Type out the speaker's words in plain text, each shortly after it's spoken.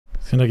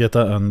Can I get a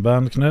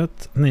unban, Knut?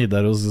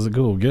 Nidaros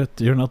Goget.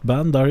 You're not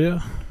banned, are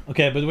you?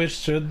 Okay, but we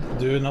should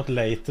do not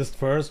latest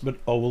first, but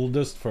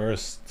oldest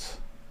first.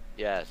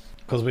 Yes.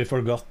 Because we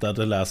forgot that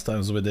the last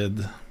times we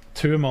did.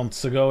 2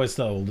 months ago is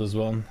the oldest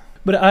one.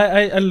 But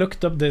I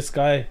looked up this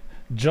guy.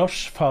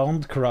 Josh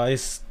Found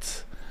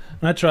Christ.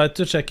 And I tried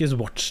to check his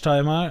watch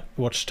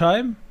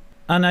time,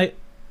 and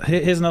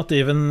he's not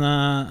even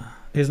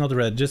he's not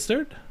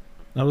registered.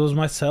 That was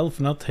myself,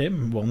 not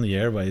him. 1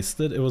 year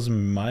wasted. It was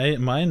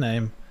my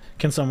name.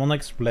 Can someone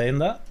explain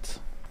that?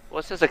 Well,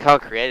 it says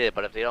account created,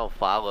 but if they don't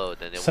follow,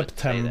 then it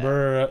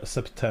September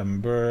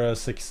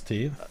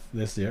 16th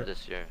this year.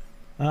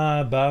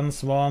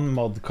 Bans 1,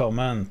 mod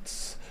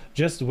comments.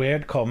 Just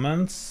weird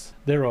comments.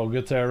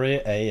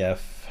 Derogatory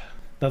AF.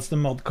 That's the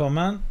mod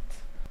comment.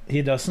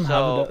 He doesn't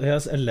have. He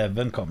has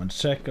 11 comments.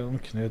 Check on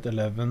Knut.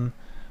 11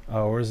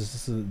 hours.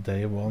 This is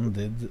day 1.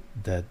 Did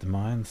dead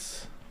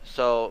mines.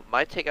 So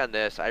my take on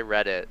this, I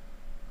read it.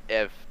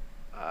 If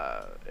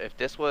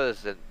this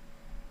was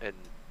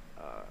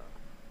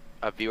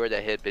a viewer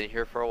that had been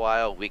here for a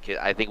while,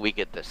 I think we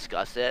could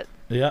discuss it.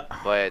 Yeah.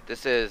 But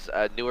this is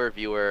a newer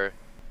viewer.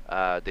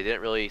 They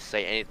didn't really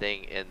say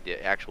anything in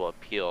the actual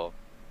appeal,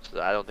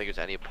 so I don't think there's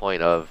any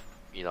point of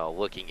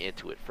looking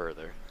into it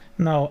further.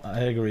 No, I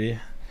agree.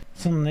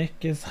 So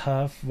Nick is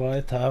half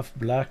white, half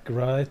black,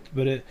 right?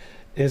 But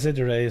is it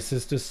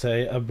racist to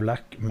say a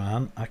black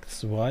man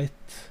acts white?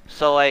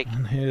 So like,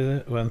 and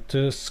he went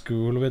to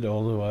school with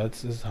all the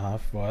whites, is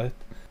half white.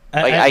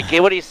 I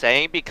get what he's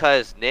saying,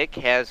 because Nick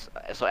has,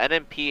 so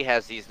NMP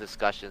has these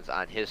discussions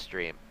on his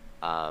stream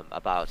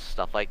about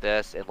stuff like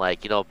this, and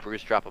like,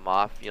 Bruce drop him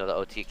off, the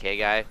OTK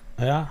guy.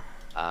 Yeah.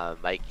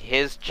 Like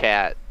his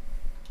chat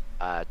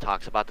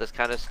talks about this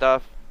kind of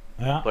stuff.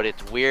 Yeah. But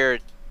it's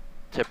weird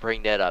to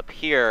bring that up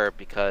here,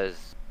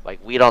 because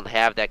like we don't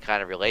have that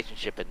kind of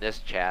relationship in this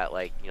chat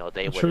like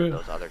they would in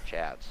those other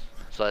chats.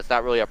 So it's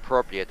not really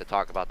appropriate to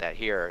talk about that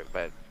here,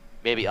 but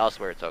maybe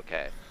elsewhere it's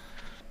okay.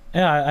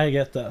 Yeah, I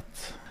get that.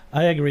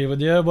 I agree with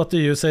you. What do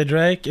you say,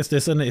 Drake? Is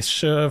this an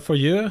issue for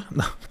you?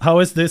 How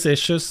is this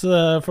issues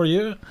for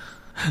you?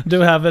 Do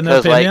you have any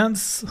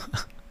opinions?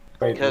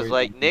 Because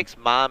like Nick's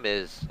mom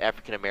is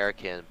African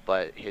American,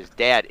 but his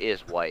dad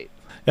is white.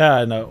 Yeah,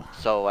 I know.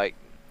 So like,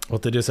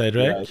 what did you say,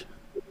 Drake?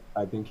 Yeah,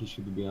 I think he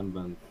should be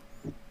unbanned.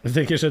 You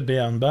think he should be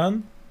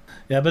unbanned?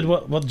 Yeah, but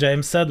what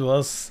James said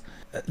was,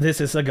 this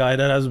is a guy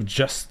that has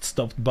just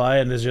stopped by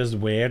and there's just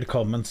weird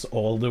comments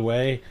all the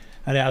way,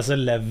 and he has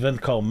 11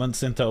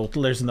 comments in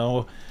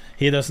total.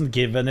 He doesn't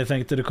give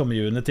anything to the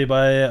community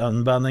by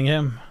unbanning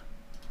him.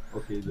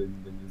 Okay, then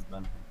just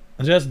ban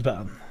him. Just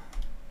ban.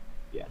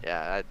 Yeah.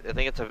 Yeah, I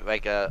think it's a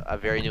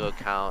very new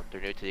account.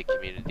 They're new to the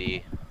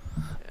community.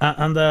 Yeah.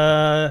 And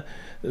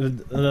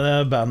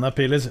the ban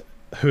appeal is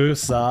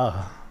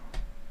huzzah.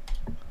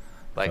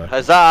 Like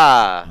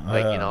huzzah!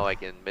 Like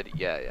like in mid.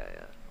 Yeah.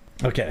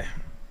 Okay.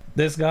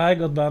 This guy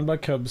got banned by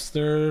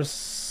Cubsters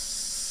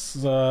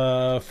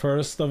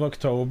 1st of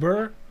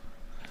October.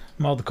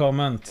 Mod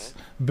comment.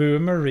 Okay.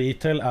 Boomer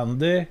Retail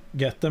Andy,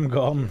 get them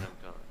gone.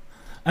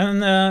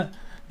 And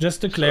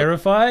just to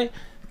clarify,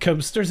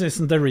 Cubsters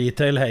isn't a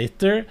retail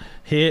hater.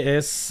 He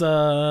is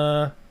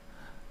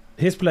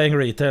he's playing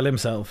retail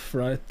himself,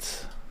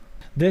 right?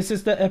 This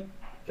is the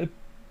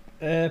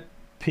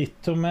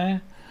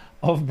epitome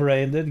of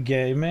braided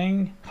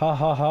gaming. Ha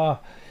ha ha.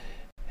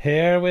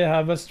 Here we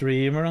have a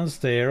streamer on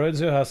steroids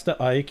who has the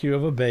IQ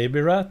of a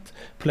baby rat,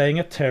 playing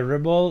a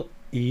terrible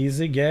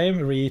easy game.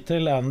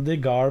 Retail Andy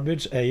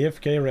garbage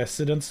AFK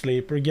resident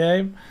sleeper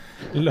game.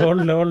 Lol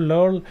lol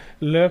lol.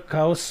 Look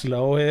how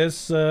slow he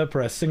is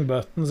pressing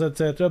buttons,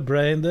 etc.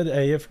 Braindead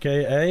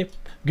AFK ape.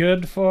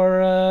 Good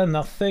for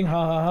nothing.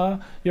 Ha ha ha.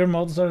 Your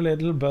mods are a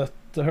little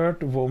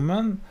butthurt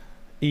woman.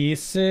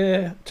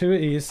 Easy, too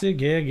easy.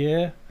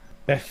 GG.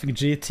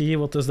 FGT,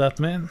 what does that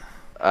mean?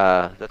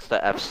 That's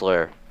the F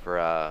slur for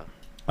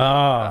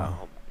yeah.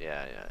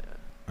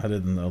 I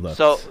didn't know that.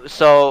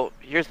 So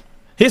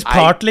he's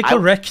partly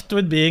correct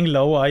with being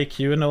low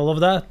IQ and all of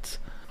that.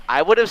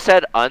 I would have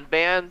said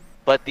unban,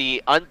 but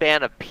the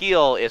unban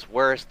appeal is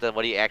worse than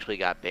what he actually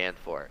got banned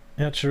for.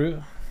 Yeah,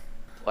 true.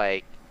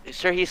 Like,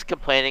 sure, he's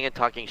complaining and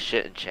talking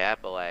shit in chat,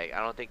 but like, I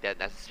don't think that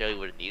necessarily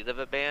would have needed of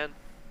a ban.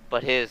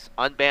 But his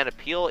unban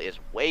appeal is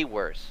way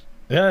worse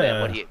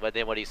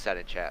than what he said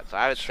in chat. So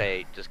I would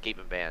say just keep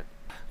him banned.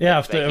 Yeah,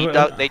 after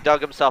they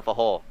dug himself a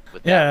hole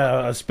with that.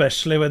 Yeah,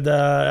 especially with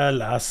the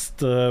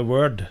last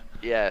word.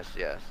 Yes.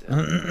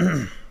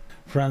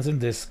 Friends in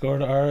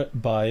Discord are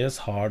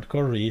biased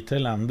hardcore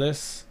retail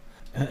Andys.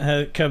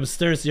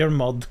 Cubsters, your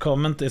mod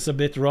comment is a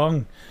bit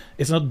wrong.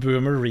 It's not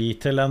boomer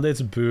retail Andy,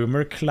 it's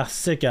boomer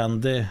classic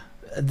Andy.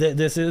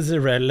 This is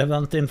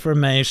irrelevant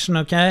information,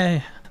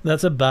 okay?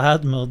 That's a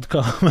bad mod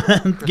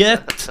comment.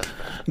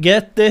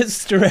 Get this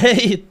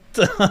straight.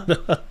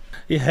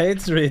 He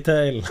hates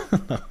retail.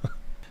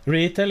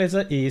 Retail is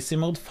a easy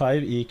mode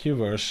 5 EQ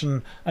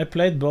version. I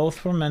played both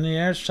for many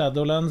years.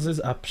 Shadowlands is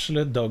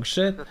absolute dog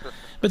shit.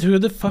 But who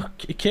the fuck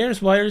cares?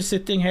 Why are you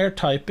sitting here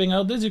typing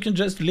out this? You can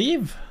just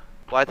leave.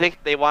 Well, I think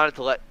they wanted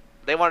to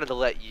they wanted to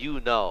let you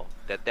know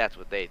that that's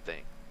what they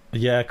think.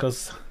 Yeah,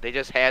 because They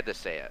just had to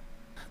say it.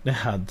 they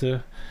had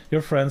to.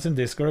 Your friends in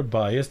Discord are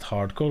biased,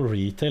 hardcore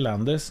retail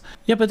Andes.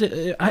 Yeah, but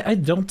I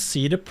don't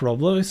see the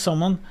problem with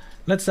someone.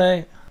 Let's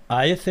say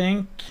I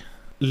think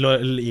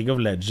League of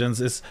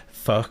Legends is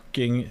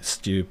fucking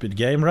stupid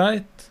game,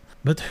 right?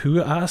 But who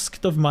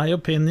asked of my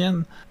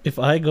opinion if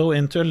I go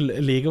into a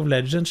League of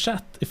Legends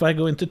chat? If I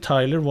go into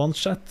Tyler 1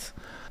 chat?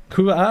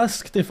 Who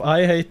asked if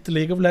I hate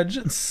League of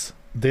Legends?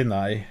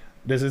 Deny.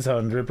 This is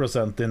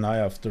 100% deny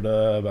after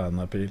the ban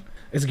appeal.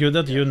 It's good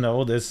that you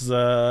know this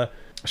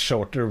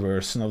shorter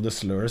version of the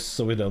slurs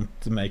so we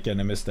don't make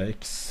any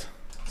mistakes.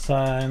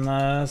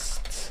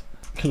 Signest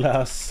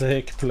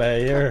classic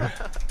player.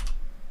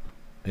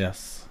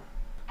 Yes.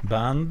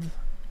 Banned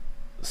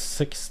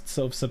 6th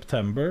of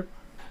September.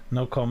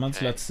 No comments,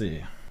 Okay. let's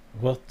see.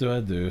 What do I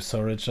do?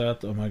 Sorry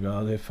chat, oh my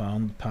god, he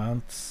found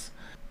pants.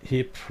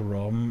 He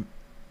prom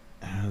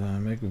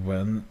aerodynamic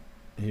when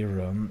he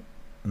run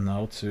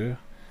now too.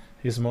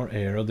 He's more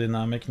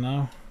aerodynamic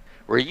now.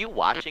 Were you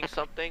watching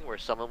something where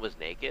someone was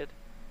naked?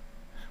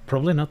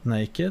 Probably not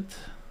naked.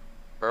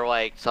 Or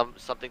like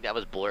something that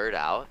was blurred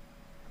out?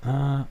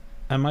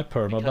 Am I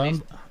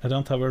permabanned? Because I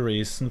don't have a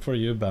reason for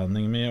you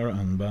banning me or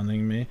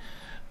unbanning me.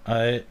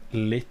 I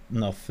lit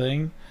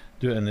nothing,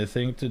 do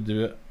anything to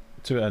do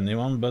to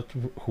anyone but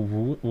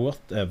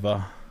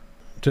whatever.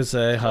 To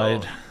say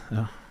hide.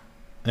 Yeah.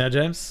 Yeah,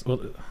 James? What?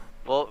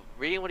 Well,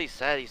 reading what he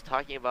said, he's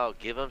talking about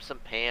give him some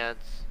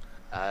pants,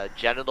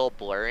 genital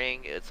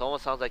blurring. It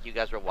almost sounds like you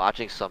guys were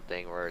watching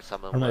something where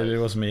someone Or maybe it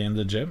was... was me in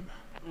the gym?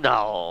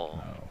 No.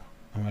 No.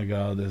 Oh my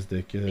god, this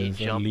dick is a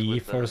jumped with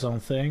leaf or the-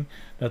 something.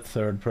 That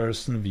third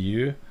person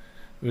view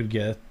would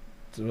get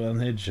when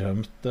he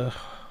jumped the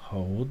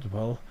hode.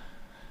 Well,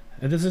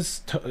 this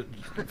is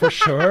for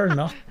sure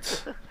not.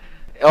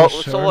 Oh,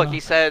 For so sure look, not. he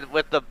said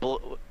with the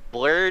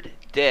blurred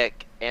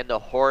dick and the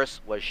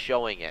horse was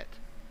showing it.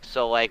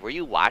 So like, were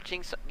you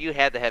watching? You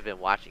had to have been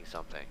watching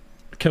something.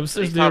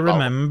 Cubsters, he's do you talking about-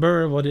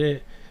 remember what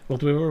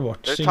we were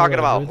watching? They're talking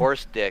about with?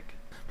 horse dick.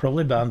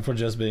 Probably banned for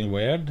just being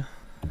weird.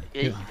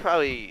 Yeah, you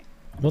probably.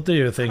 What do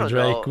you think, don't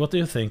Drake? know. What do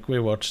you think we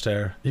watched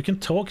here? You can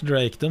talk,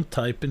 Drake. Don't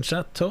type in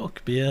chat.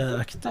 Talk. Be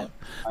active.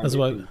 I'm That's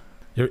why eating.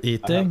 you're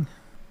eating.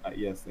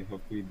 Yes, I have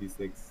to eat these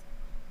eggs.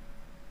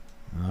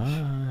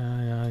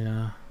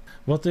 Yeah.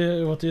 What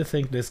do you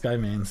think this guy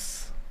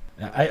means?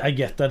 I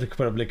get that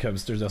probably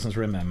Cubster doesn't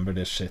remember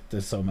this shit.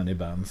 There's so many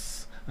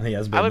bans, and he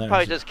has been I would there.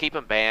 probably just keep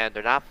them banned.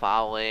 They're not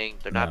following.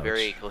 They're not No,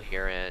 very it's-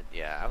 coherent.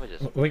 Yeah, I would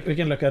just. We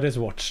can look at his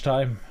watch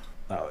time.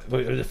 No,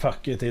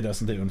 fuck it, he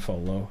doesn't even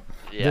follow.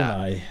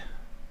 Yeah.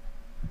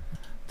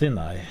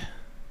 Deny.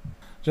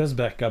 Just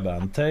back a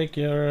ban. Take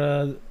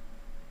your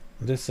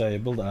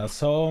disabled ass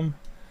home.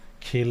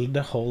 Kill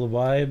the whole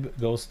vibe.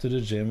 Goes to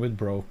the gym with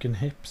broken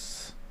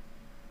hips.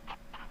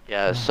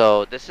 Yeah.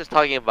 So this is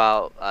talking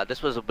about.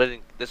 This would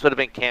have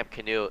been Camp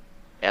Knut,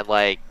 and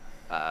like,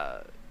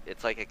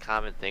 it's like a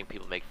common thing.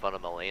 People make fun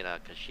of Milena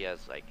because she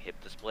has like hip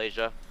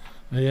dysplasia.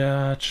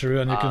 Yeah, true,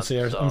 and you can see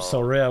her. I'm so-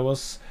 sorry, I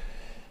was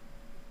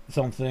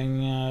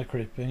something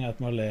creeping at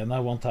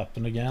Marlena. Won't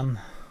happen again.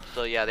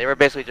 So yeah, they were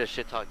basically just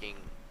shit talking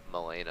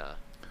Milena.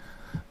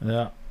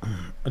 Yeah,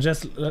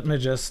 let me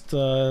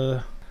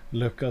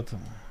look at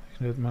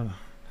Knut,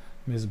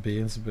 Miss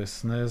Bean's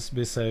business.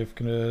 Be safe,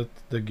 Knut.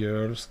 The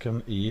girls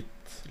can eat.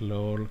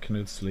 Lol,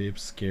 Knut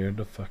sleeps. Scared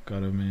the fuck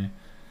out of me.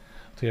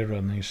 They're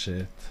running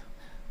shit.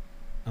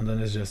 And then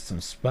it's just some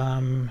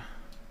spam.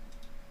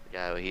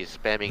 Yeah, he's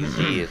spamming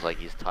Z is like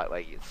he's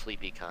like it's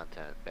sleepy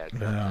content, bad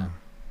content. Yeah.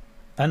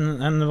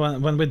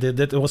 And when we did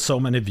it, it was so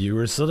many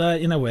viewers, so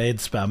that in a way,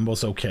 spam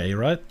was okay,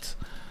 right?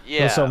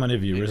 Yeah, so many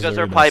viewers because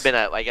there during probably this.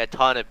 been like a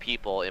ton of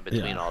people in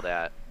between Yeah. all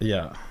that.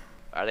 Yeah.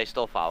 Are they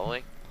still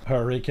following?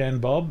 Hurricane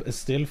Bob is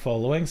still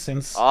following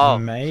since Oh,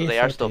 May. so they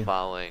are still 13th.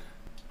 following.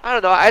 I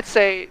don't know. I'd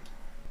say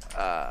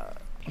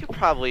you could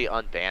probably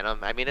unban them.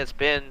 I mean, it's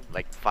been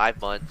like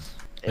 5 months.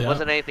 It Yeah.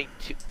 wasn't anything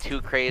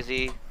too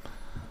crazy.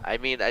 I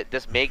mean,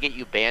 this may get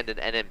you banned in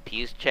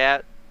NMP's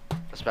chat,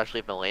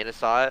 especially if Milena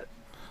saw it.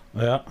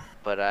 Yeah.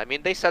 But I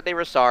mean, they said they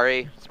were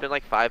sorry. It's been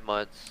like 5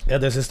 months. Yeah,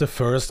 this is the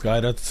first guy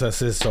that says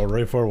he's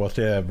sorry for what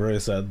he ever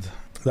said.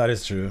 That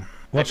is true.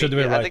 What should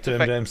we I write think to the him,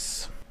 fact-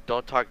 James?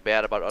 Don't talk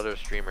bad about other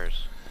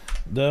streamers.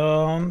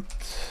 Don't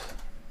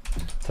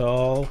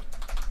talk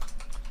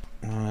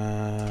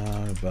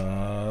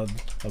bad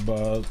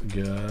about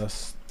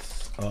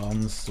guests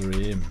on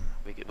stream.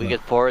 We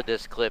could forward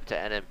this clip to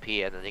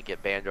NMP and then they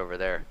get banned over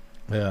there.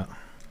 Yeah.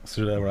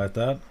 Should I write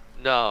that?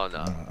 No.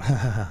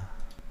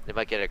 They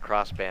might get a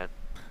cross ban.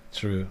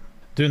 True.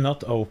 Do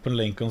not open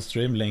link on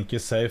stream. Link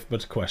is safe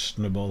but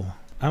questionable.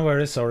 I'm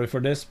very sorry for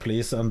this.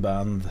 Please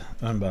unban.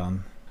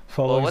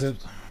 Following what's- it.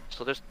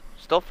 So they're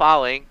still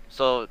following.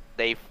 So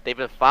they've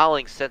been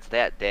following since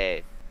that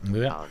day. I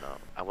Yeah. don't know.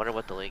 I wonder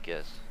what the link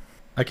is.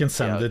 I can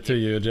send Yeah, it to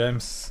you,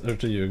 James, or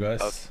to you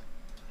guys. Okay.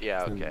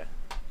 Yeah, okay.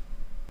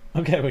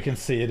 Okay, we can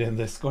see it in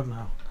Discord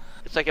now.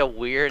 It's like a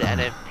weird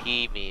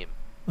NMP meme.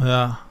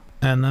 Yeah.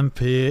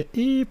 NMP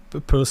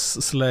Eep Puss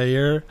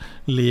Slayer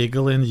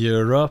legal in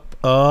Europe.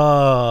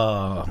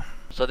 Oh.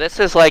 So this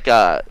is like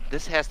a.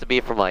 This has to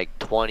be from like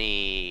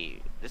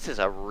 20. This is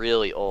a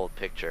really old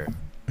picture.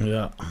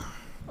 Yeah.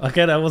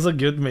 Okay, that was a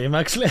good meme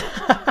actually.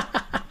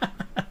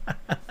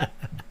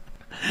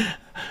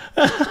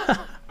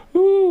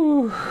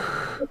 Ooh.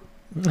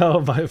 Oh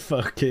my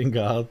fucking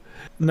god.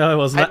 No, it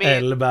wasn't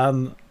an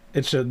L-ban.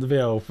 It shouldn't be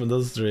opened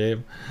on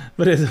stream.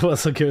 But it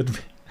was a good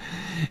meme.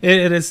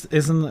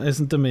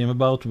 Isn't the meme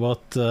about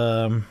what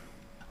that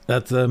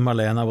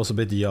Marlena was a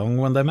bit young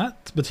when they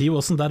met, but he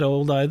wasn't that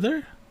old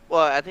either?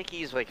 Well, I think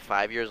he's like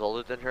 5 years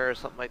older than her or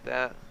something like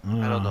that.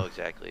 I don't know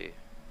exactly.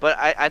 But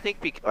I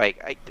think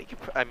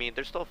I mean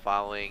they're still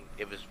following.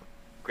 It was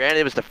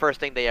granted it was the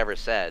first thing they ever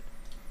said.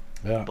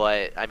 Yeah.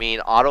 But I mean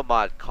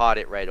Automod caught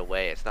it right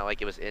away. It's not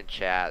like it was in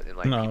chat and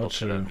like no, people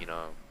true. could have, you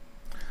know.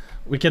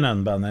 We can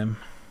unban him.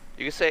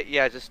 You can say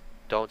yeah, just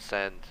don't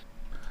send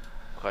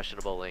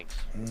questionable links.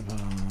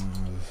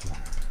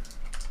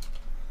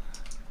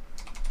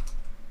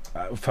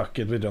 Fuck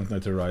it, we don't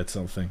need to write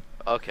something.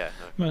 Okay.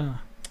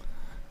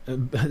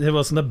 It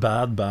wasn't a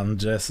bad band,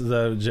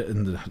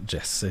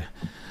 Jesse.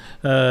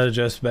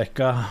 Just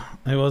Becca.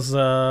 It was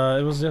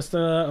just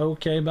a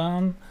okay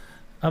band.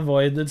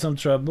 Avoided some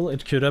trouble.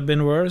 It could have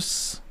been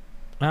worse.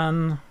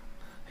 And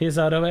he's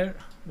out of here.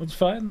 It's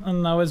fine.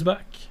 And now he's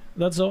back.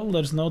 That's all.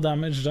 There's no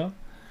damage done.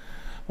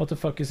 What the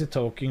fuck is he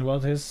talking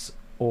about? His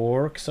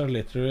orcs are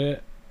literally...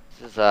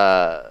 This is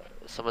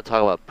someone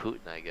talking about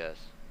Putin, I guess.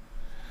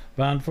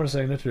 Banned for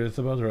saying the truth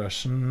about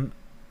Russian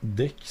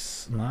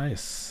dicks.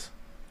 Nice.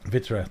 We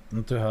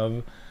threatened to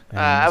have...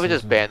 I would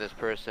just ban this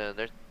person.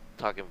 They're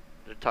talking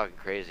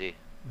crazy.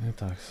 He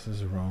talks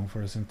is wrong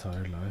for his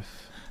entire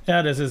life.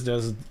 Yeah, this is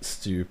just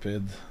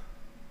stupid.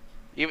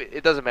 Even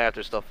it doesn't matter if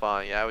they're still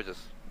following. Yeah, I would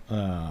just...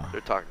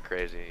 they're talking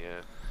crazy,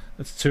 yeah.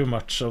 It's too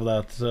much of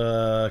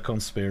that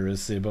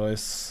conspiracy,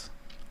 boys.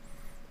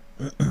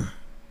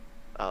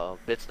 Oh,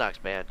 Bitsnock's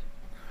banned.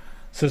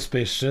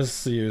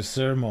 Suspicious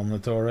user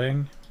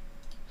monitoring.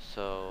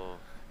 So...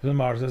 The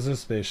marked as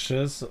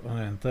suspicious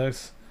on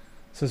Intex.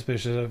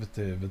 Suspicious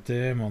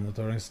activity,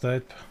 monitoring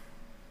state.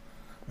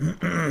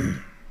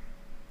 Talking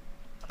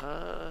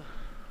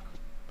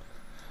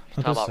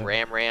about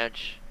Ram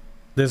Ranch.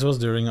 This was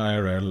during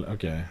IRL,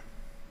 okay.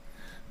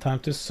 Time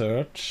to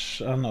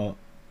search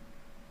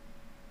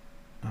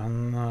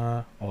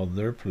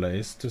other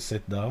place to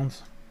sit down.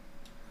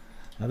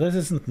 Now, this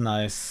isn't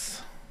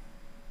nice.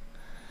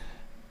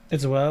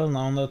 It's well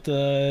known that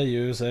the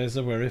USA is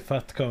a very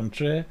fat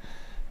country.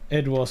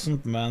 It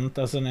wasn't meant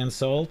as an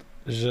insult,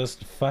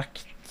 just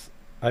fact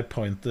I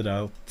pointed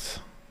out.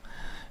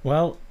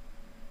 Well,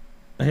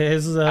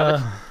 his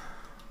I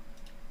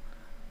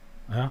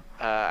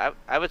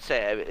would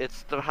say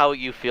it's how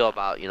you feel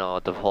about, you know,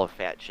 the whole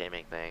fat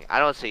shaming thing. I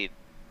don't see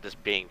this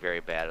being very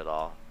bad at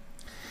all.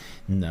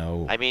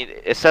 No. I mean,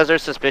 it says they're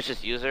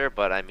suspicious user,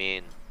 but I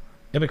mean...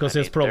 Yeah, because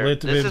he's probably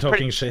been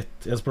talking shit.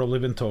 He has probably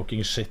been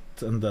talking shit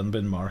and then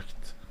been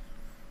marked.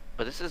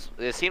 But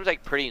it seems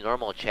like pretty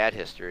normal chat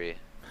history.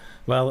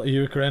 Well,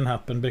 Ukraine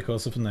happened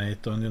because of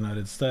NATO and the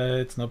United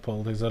States. No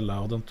politics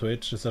allowed on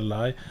Twitch. It's a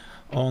lie.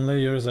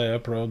 Only USA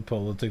approved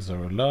politics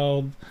are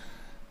allowed.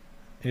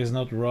 He's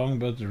not wrong,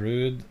 but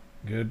rude.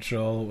 Good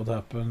troll. What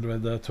happened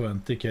with the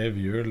 20k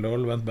viewer?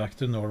 LOL went back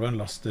to Norway and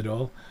lost it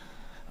all.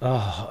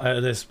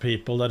 There's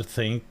people that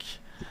think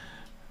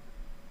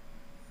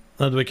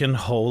that we can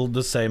hold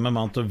the same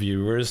amount of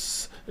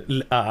viewers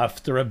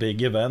after a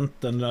big event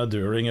than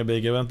during a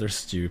big event. They're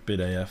stupid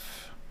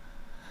AF.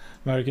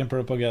 American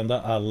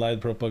propaganda,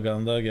 Allied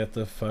propaganda, get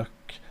the fuck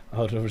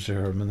out of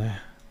Germany.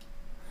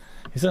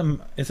 He's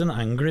an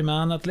angry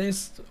man, at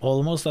least.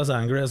 Almost as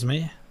angry as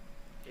me.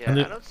 Yeah,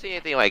 I don't see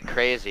anything like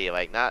crazy,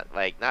 not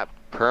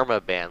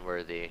perma ban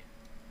worthy.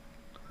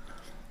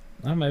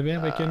 Maybe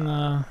we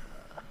can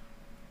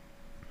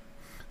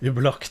you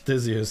blocked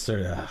this user,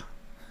 yeah.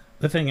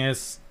 The thing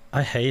is,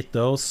 I hate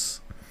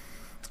those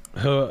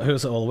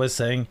who's always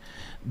saying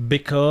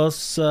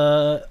because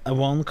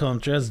one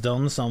country has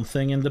done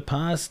something in the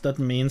past, that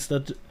means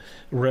that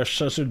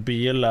Russia should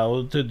be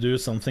allowed to do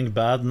something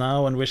bad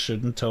now and we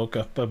shouldn't talk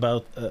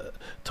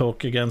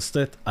against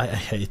it. I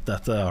hate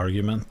that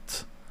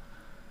argument.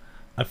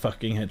 I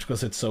fucking hate it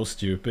because it's so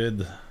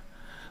stupid.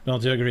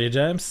 Don't you agree,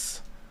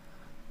 James?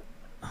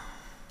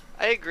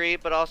 I agree,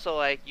 but also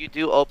like you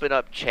do open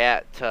up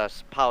chat to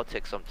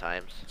politics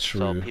sometimes. True.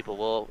 So people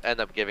will end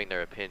up giving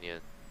their opinion.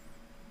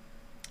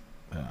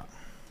 Yeah.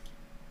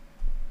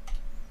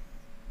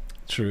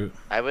 True.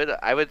 I would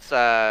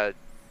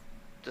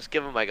just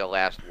give them like a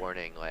last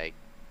warning, like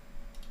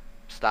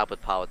stop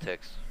with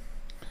politics.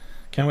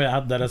 Can we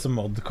add that as a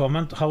mod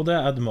comment? How do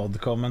I add mod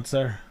comments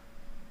there?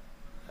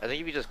 I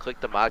think if you just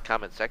click the mod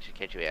comment section,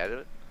 can't you add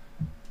it?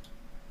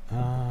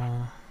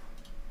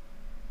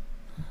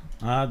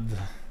 Add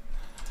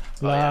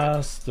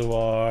last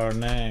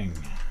warning.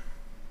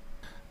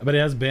 But he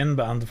has been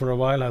banned for a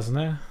while, hasn't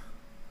he?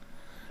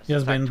 He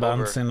has been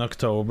banned since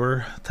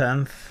October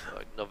 10th.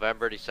 Like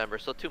November, December,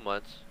 so 2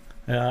 months.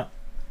 Yeah.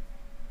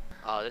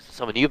 Oh, this is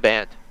someone you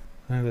banned.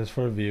 And this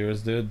for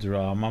viewers, dude.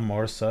 Drama,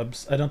 more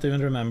subs. I don't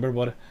even remember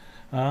what.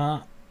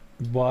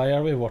 Why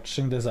are we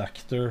watching this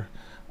actor?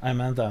 I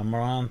meant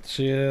Amaranth.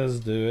 She is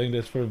doing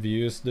this for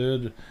views,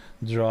 dude.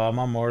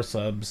 Drama, more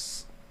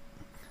subs.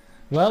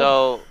 Well,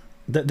 So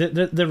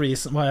the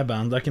reason why I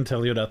banned, I can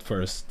tell you that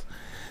first.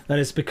 That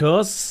is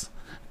because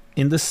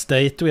in the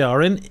state we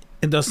are in,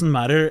 it doesn't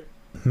matter.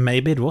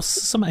 Maybe it was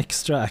some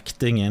extra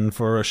acting in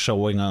for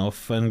showing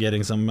off and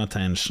getting some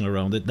attention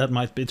around it. That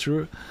might be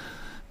true.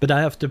 But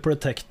I have to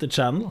protect the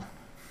channel.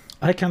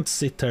 I can't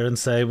sit there and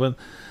say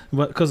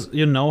because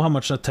you know how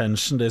much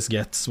attention this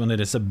gets when it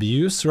is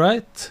abuse,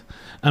 right?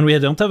 And we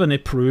don't have any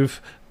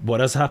proof what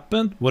has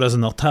happened, what has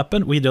not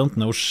happened. We don't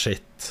know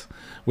shit.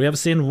 We have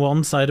seen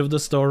one side of the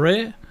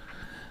story,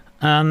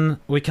 and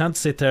we can't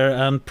sit there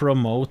and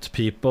promote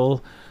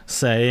people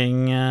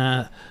saying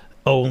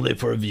only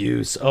for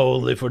views,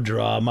 only for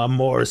drama,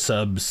 more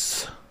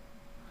subs.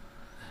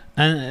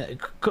 And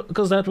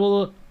because that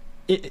will,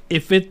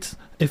 if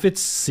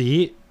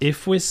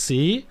we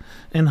see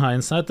in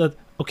hindsight that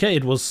okay,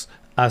 it was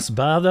as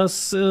bad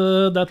as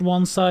that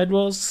one side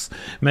was,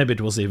 maybe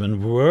it was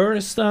even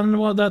worse than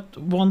what that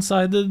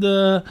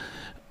one-sided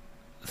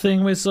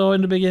thing we saw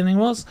in the beginning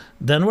was,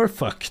 then we're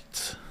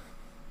fucked.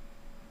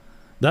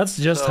 That's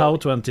just how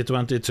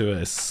 2022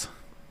 is.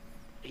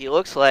 He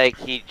looks like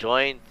he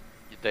joined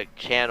the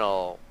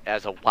channel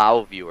as a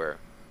WoW viewer.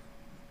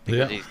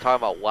 Because he's talking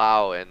about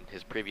WoW in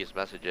his previous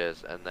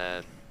messages, and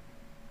then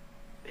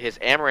his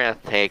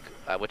Amaranth take,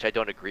 which I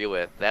don't agree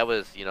with, that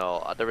was, you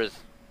know, that was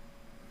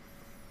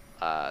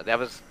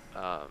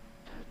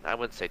I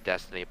wouldn't say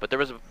destiny, but there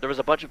was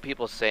a bunch of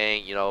people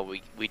saying, you know,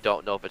 we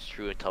don't know if it's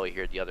true until we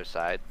hear the other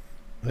side.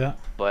 Yeah.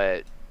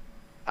 But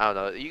I don't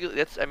know.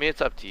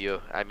 It's up to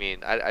you. I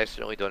mean, I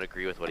certainly don't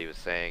agree with what he was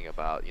saying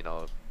about, you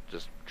know,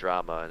 just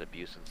drama and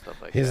abuse and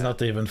stuff like that. He's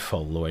not even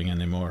following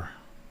anymore.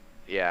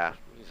 Yeah.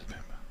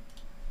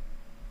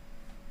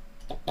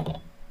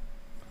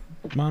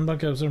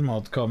 Manbackups or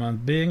mod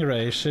comment. Being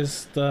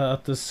racist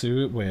at the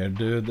zoo, weird,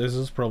 dude. This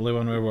is probably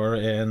when we were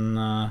in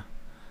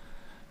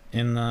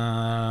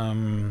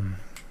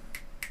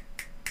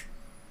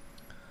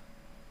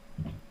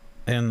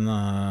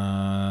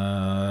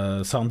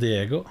San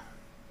Diego.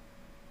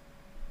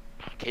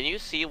 Can you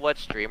see what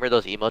streamer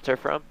those emotes are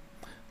from?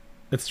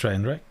 It's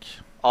Trainwreck.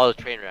 Oh, the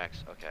train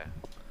wrecks. Okay.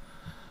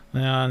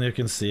 Yeah, and you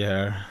can see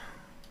here.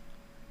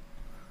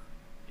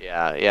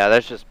 Yeah,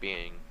 that's just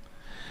being...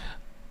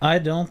 I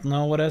don't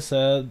know what I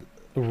said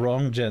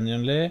wrong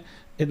genuinely.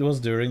 It was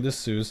during the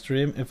Sue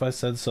stream. If I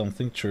said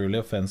something truly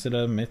offensive, I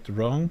admit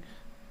wrong.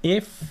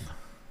 If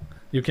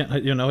you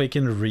can, you know, he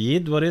can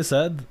read what he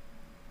said.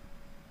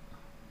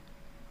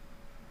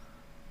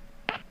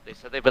 They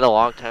said they've been a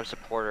long-time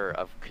supporter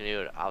of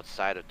Knut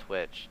outside of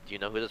Twitch. Do you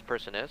know who this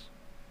person is?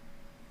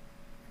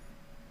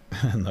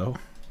 No.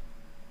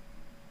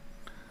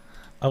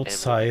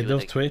 Outside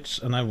of Twitch,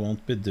 and I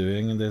won't be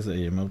doing these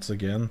emotes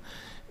again.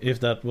 If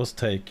that was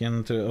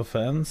taken to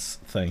offense,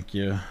 thank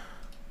you.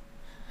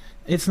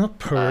 It's not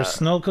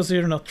personal, because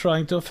you're not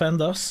trying to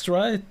offend us,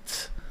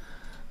 right?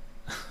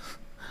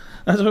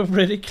 That's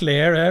pretty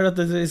clear here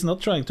that he's not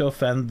trying to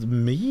offend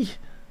me.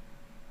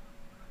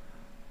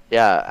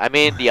 Yeah, I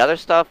mean, the other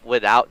stuff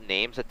without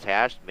names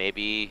attached,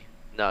 maybe...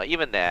 No,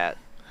 even that.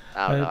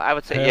 I don't know. I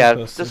would say, yeah,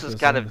 this is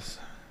kind of...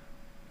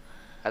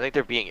 I think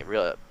they're being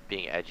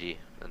edgy,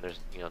 and there's,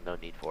 you know, no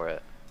need for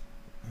it.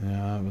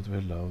 Yeah, but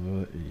we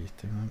love eating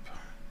them.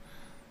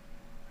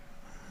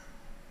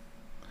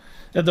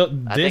 Yeah,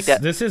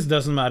 this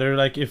doesn't matter.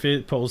 Like if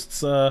it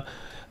posts a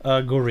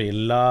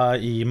gorilla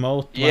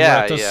emote,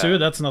 zoo,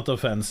 that's not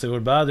offensive or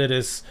bad. It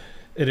is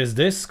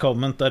this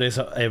comment that is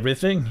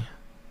everything.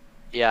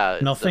 Yeah,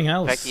 nothing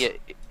else. In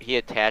fact, he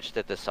attached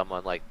it to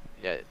someone, like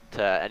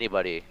to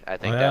anybody. I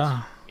think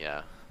that's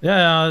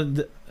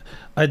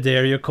I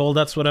dare you, Cole.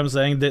 That's what I'm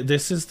saying.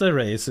 This is the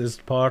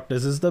racist part.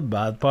 This is the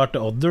bad part.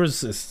 The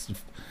others is...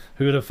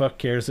 Who the fuck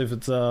cares if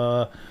it's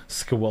a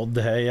squad,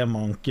 hey, a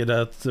monkey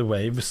that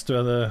waves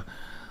to the...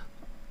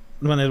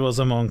 When it was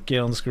a monkey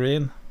on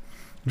screen.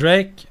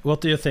 Drake,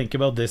 what do you think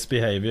about this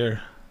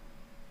behavior?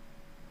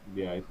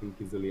 Yeah, I think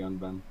easily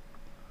Unban.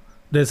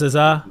 This is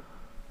a...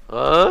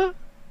 Did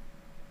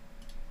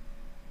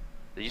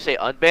you say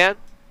unban?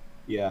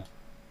 Yeah.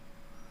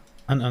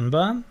 An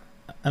unban?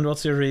 And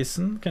what's your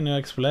reason? Can you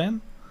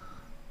explain?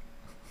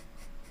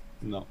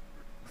 No.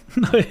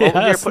 No, he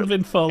hasn't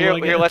been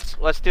following here,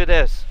 let's do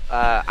this.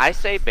 I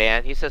say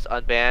ban. He says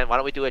unban. Why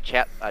don't we do a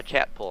chat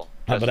poll?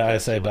 But I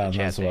say ban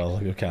as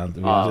well. You can't.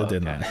 You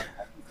deny.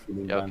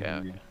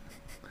 Okay.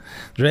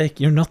 Drake,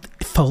 you're not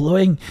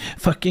following.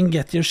 Fucking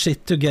get your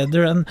shit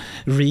together and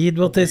read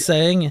what they're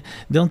saying.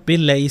 Don't be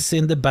lazy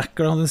in the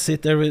background and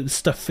sit there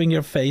stuffing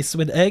your face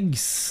with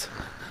eggs.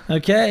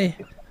 Okay?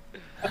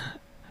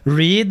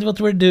 Read what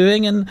we're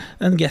doing and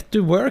get to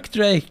work,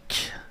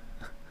 Drake.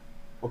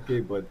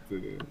 Okay, but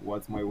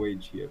what's my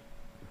wage here?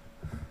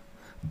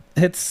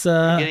 It's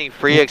you're getting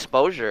free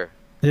exposure.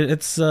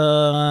 It's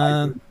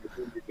I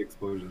don't get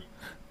exposure.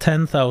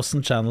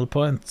 10,000 channel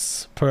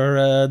points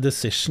per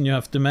decision you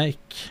have to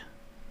make.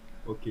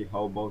 Okay,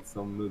 how about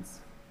some nudes?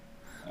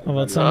 How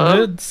about value- some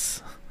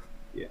nudes?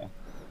 Yeah.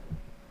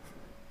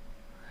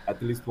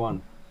 At least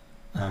one.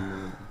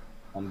 I'm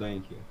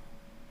dying here.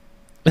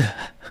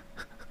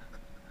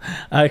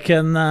 I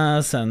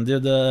can send you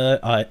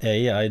the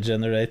AI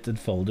generated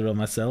folder of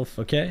myself,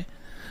 okay?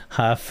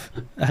 Half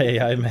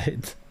AI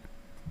made.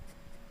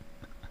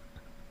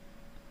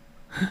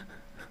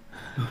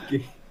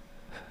 Okay.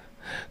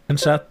 And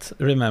chat,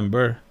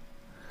 remember,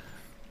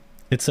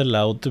 it's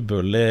allowed to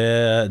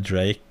bully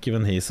Drake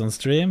when he's on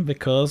stream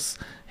because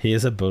he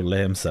is a bully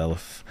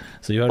himself.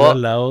 So you are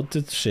allowed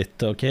to shit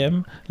talk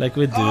him like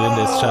we do in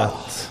this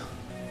chat.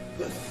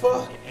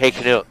 Hey,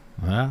 Knut.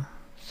 Yeah.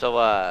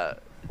 So,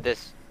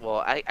 this,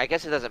 well, I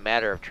guess it doesn't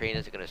matter if Train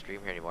isn't going to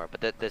stream here anymore,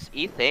 but this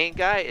Ethane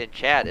guy in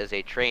chat is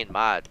a Train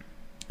mod.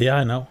 Yeah,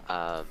 I know.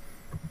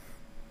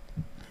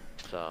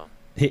 So.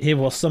 He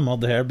was a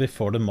mod here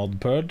before the mod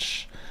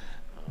purge,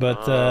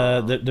 but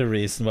the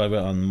reason why we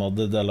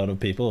unmodded a lot of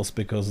people was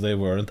because they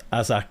weren't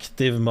as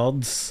active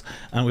mods,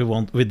 and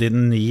we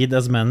didn't need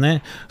as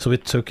many, so we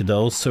took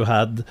those who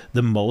had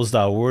the most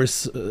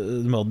hours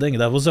modding.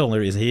 That was the only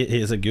reason. He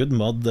is a good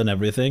mod and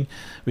everything.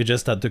 We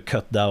just had to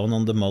cut down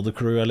on the mod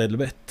crew a little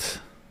bit.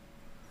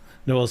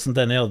 There wasn't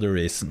any other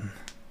reason.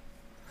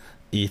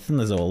 Ethan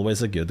is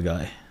always a good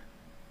guy.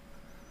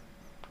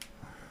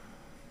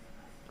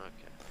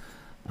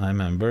 I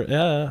remember,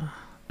 yeah,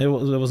 there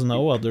was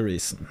no other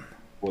reason.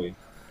 Boy.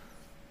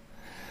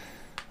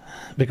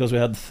 Because we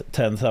had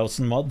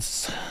 10,000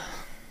 mods.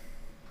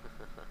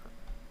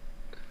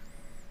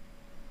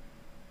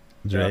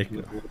 Drake.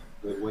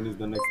 When is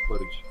the next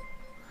purge?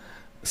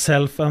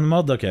 Self and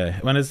mod, okay.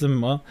 When is the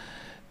mod?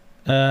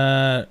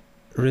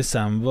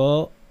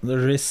 Resemble.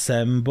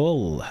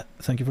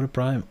 Thank you for the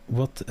prime.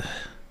 What?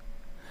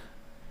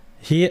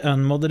 He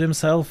unmodded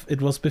himself.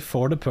 It was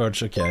before the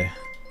purge, okay.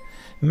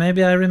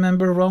 Maybe I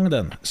remember wrong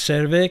then.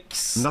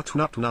 Shervix. Not.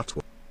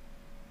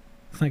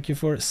 Thank you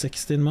for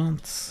 16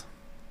 months.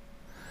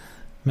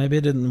 Maybe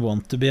he didn't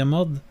want to be a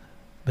mod,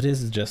 but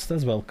he's just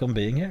as welcome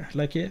being here,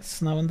 like he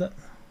is now and then.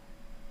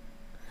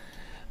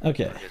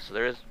 Okay. So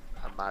there is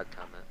a mod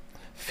comment.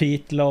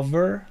 Feet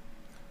lover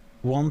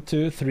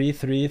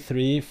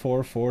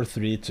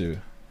 1233344432.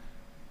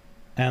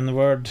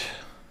 N-word.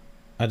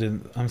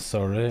 I'm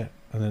sorry.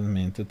 I didn't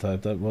mean to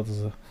type that. What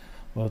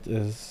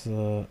is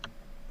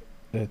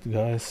it,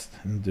 guys?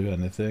 Didn't do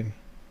anything.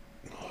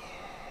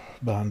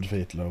 Banned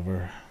feet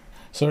lover.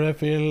 Sorry, I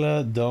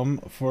feel dumb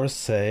for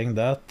saying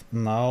that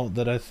now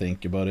that I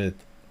think about it.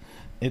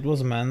 It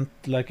was meant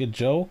like a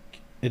joke.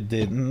 It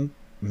didn't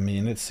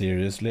mean it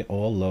seriously.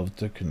 All love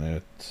to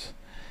Knut.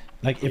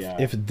 Like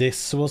if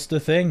this was the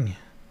thing,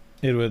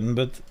 it wouldn't.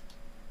 But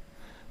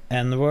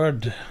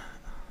N-word.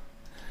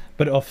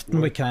 But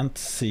often we can't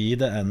see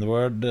the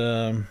N-word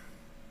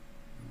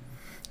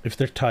if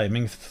they're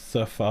timing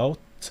stuff out.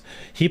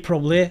 He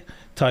probably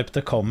typed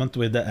a comment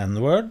with the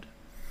N-word.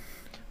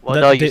 Well,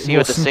 no, you see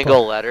with the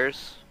single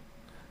letters.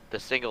 The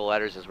single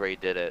letters is where he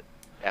did it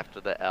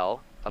after the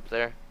L up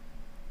there.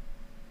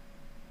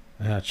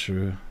 Yeah,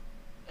 true.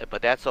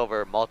 But that's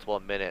over multiple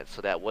minutes,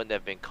 so that wouldn't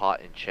have been caught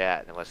in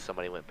chat unless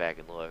somebody went back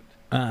and looked.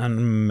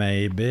 And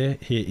maybe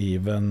he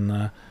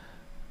even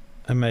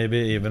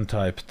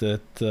typed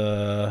it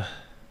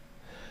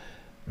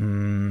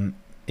in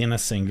a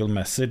single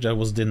message. I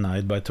was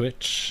denied by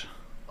Twitch.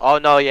 Oh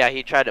no, yeah,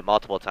 he tried it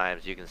multiple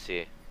times. You can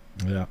see.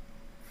 Yeah,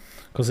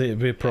 because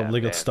we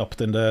probably got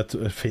stopped in the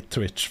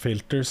Twitch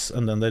filters,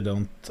 and then they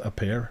don't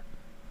appear.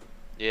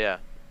 Yeah.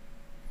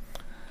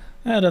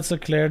 Yeah, that's a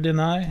clear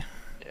deny.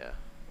 Yeah.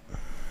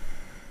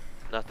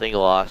 Nothing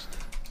lost.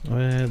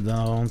 We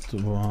don't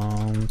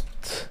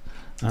want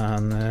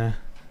any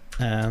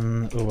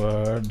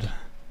N-word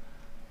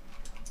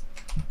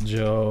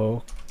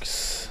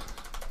jokes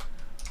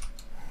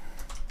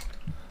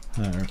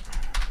here.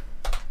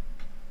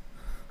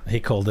 He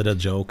called it a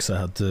joke, so I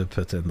had to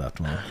put in that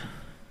one.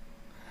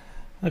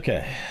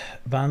 Okay,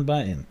 banned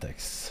by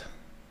Intex.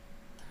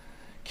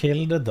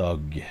 Kill the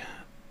dog.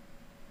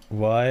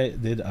 Why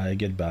did I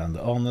get banned?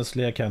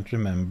 Honestly, I can't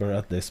remember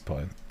at this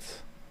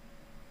point.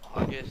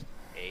 August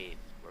 8th.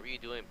 What were you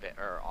doing?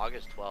 Or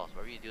August 12th. What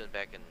were you doing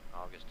back in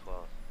August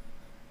 12th?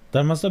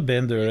 That must have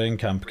been during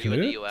Camp Knut. Were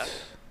you in the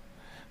US?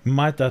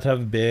 Might that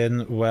have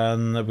been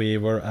when we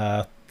were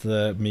at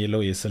me,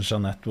 Louise, and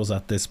Jeanette was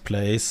at this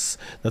place.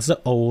 That's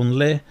the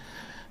only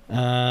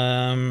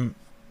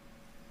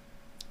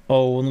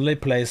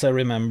place I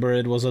remember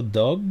it was a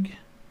dog.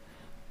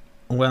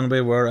 When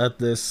we were at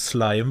this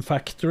slime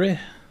factory.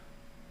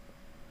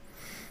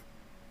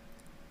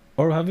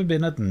 Or have we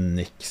been at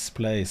Nick's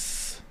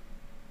place?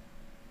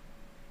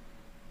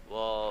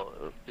 Well,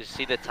 you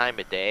see the time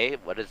of day?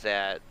 What is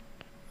that?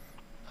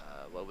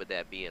 What would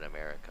that be in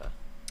America?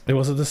 It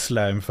was at the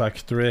slime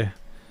factory.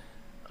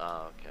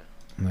 Oh, okay.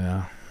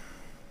 Yeah.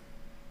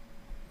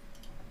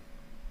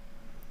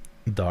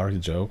 Dark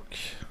joke.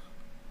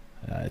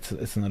 Yeah,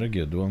 it's not a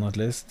good one, at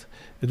least.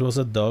 It was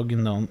a dog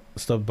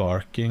non-stop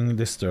barking,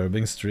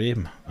 disturbing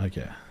stream.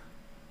 Okay.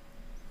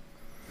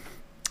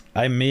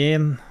 I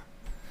mean,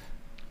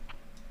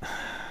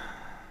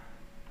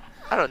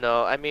 I don't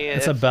know. I mean,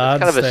 it's a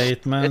bad kind of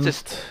statement.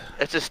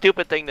 It's a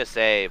stupid thing to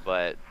say,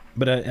 but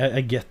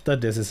I get that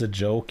this is a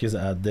joke. Is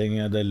adding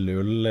the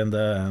lull in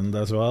the end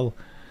as well,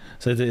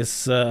 so it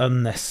is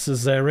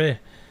unnecessary,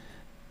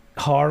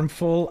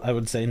 harmful. I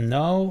would say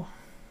no.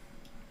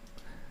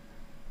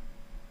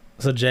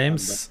 So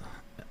James,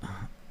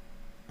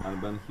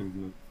 Unban him,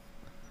 Knut.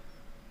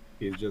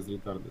 He's just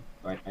retarded.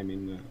 I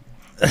mean,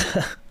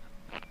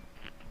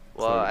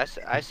 well,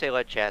 sorry. I say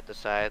let chat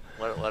decide.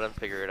 Let them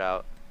figure it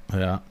out.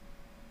 yeah.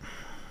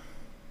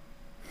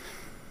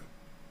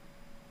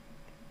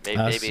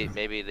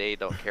 Maybe they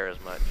don't care as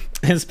much.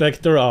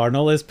 Inspector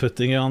Arnold is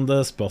putting you on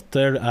the spot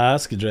there.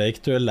 Ask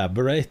Drake to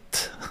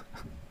elaborate.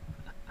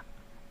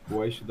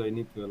 Why should I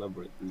need to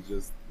elaborate? It's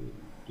just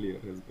clear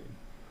as game.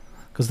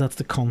 Because that's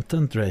the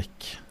content,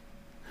 Drake.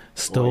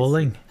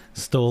 Stalling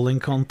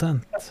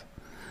content.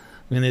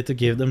 We need to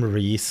give them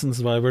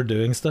reasons why we're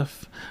doing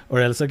stuff.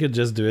 Or else I could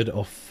just do it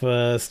off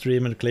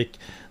stream and click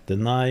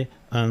deny,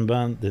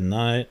 unban,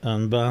 deny,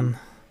 unban.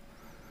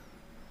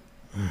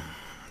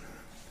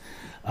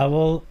 I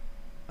will...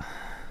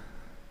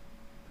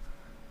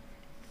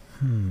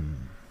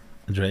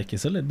 Drake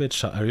is a little bit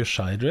shy. Are you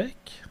shy,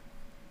 Drake?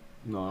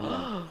 No, I'm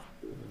not.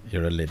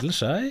 You're a little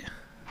shy?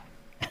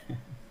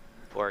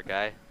 Poor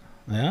guy.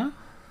 Yeah?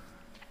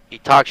 He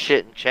talks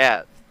shit in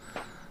chat.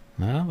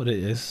 Yeah, but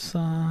he's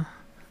a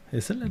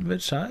little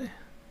bit shy.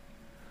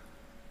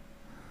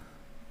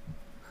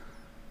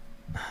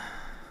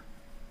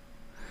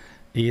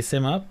 Ease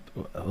him up.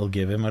 We'll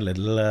give him a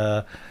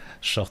little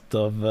shot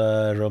of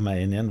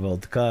Romanian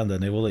vodka and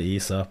then he will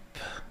ease up.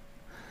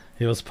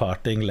 He was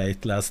partying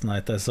late last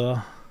night, I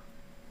saw.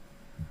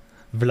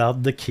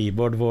 Vlad the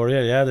keyboard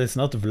warrior. Yeah, it's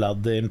not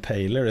Vlad the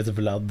impaler, it's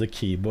Vlad the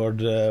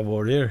keyboard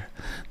warrior.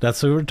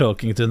 That's who we're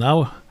talking to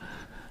now.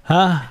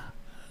 Huh?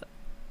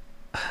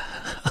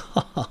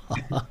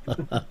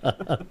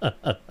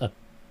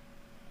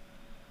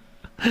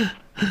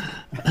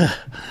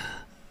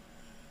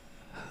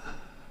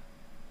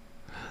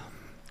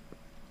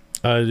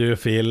 Do you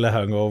feel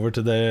hungover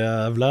today,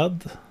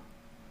 Vlad?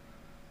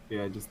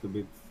 Yeah, just a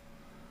bit.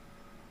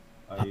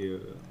 I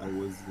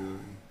was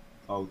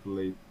out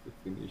late,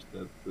 finished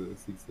at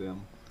 6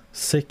 a.m.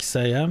 6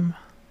 a.m?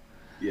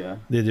 Yeah.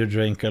 Did you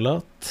drink a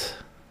lot?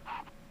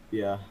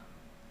 Yeah.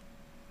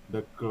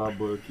 The club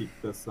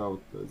kicked us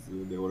out as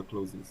they were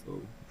closing,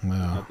 so I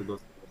Yeah. had to go.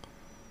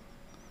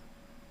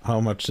 How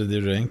much did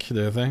you drink, do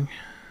you think?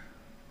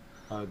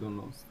 I don't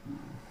know.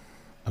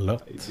 A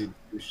lot? I did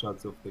 2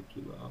 shots of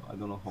tequila. I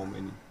don't know how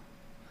many.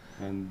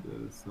 And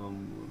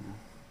some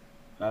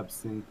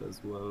absinthe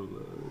as well.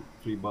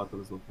 3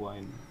 bottles of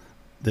wine.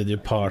 Did you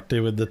party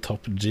with the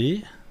top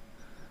G?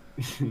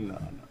 No.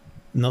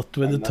 Not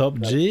with I'm the not top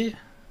that- G?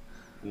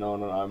 No,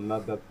 I'm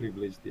not that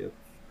privileged yet.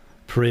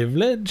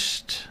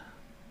 Privileged?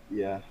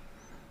 Yeah.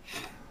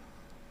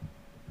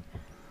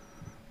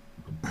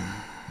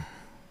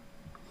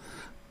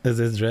 Is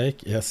it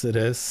Drake? Yes, it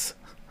is.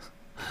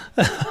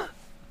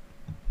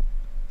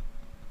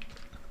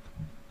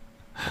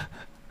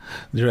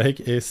 Drake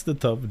is the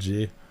top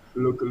G.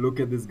 Look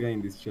at this guy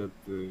in this chat.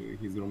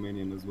 He's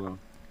Romanian as well.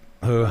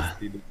 Oh,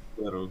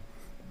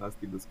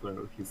 Dusty the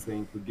Squirrel. He's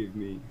saying to give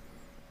me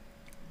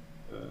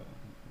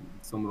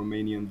some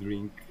Romanian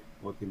drink,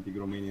 authentic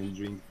Romanian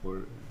drink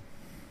for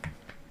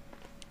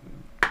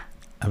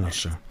I'm not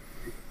sure.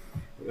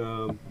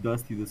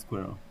 Dusty the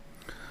Squirrel.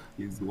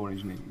 His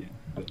orange name,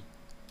 yeah.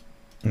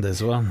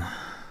 This one.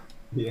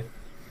 Yeah.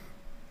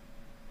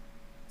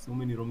 So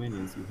many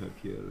Romanians you have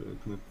here,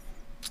 Knut.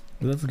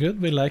 That's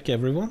good. We like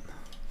everyone.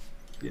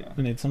 Yeah.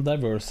 We need some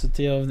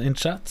diversity in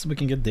chat so we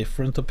can get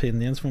different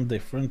opinions from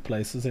different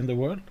places in the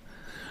world.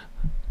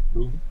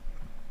 True.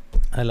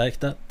 I like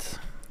that.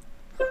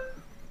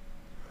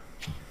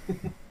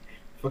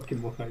 Fucking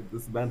Mohai,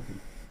 this banting.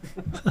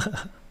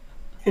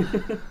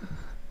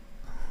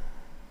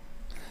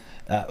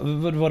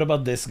 But what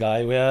about this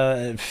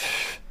guy?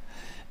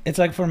 It's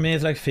like, for me,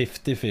 it's like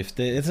 50-50.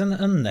 It's an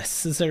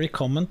unnecessary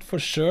comment for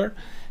sure.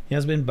 He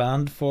has been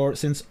banned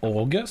since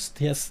August.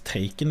 He has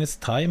taken his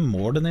time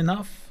more than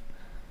enough.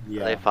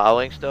 Yeah. Are they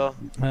following still?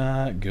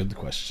 Good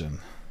question.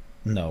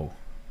 No.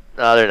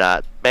 No, they're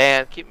not.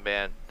 Banned. Keep them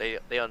banned.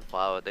 They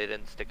unfollowed. They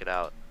didn't stick it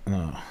out.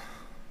 No.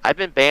 I've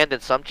been banned in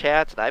some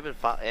chats,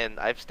 and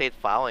I've stayed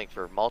following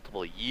for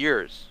multiple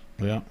years.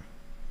 Yeah.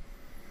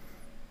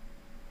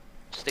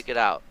 Stick it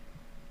out.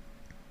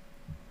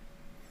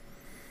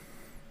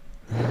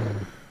 All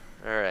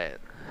right.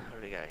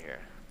 What do we got here?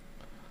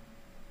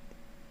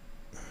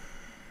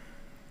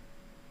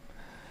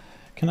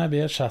 Can I be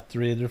a chat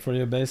reader for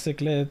you?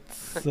 Basically,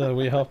 it's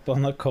we hop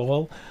on a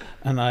call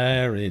and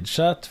I read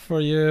chat for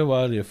you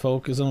while you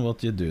focus on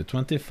what you do.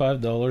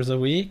 $25 a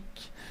week,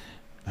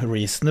 a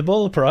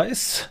reasonable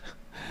price.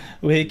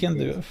 We can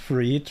do a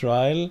free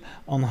trial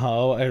on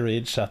how I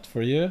read chat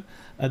for you.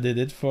 I did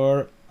it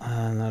for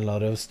And a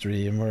lot of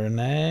streamer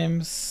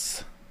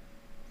names.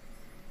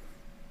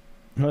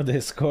 No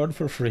Discord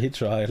for free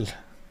trial.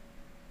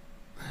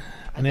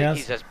 I think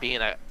he's just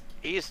being I'd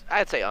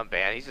say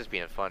Unban. He's just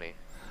being funny.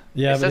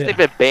 Yeah, it says they've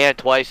been banned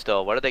twice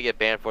though. What did they get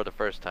banned for the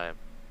first time?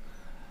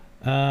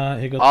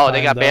 He got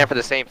they got banned for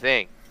the same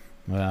thing.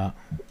 Yeah.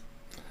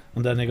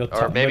 And then he got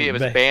or maybe it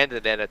was banned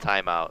and then a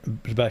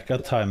timeout. Becca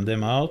timed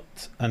him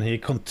out, and he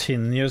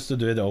continues to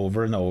do it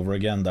over and over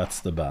again. That's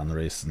the ban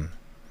reason.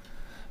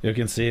 You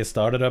can see he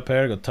started up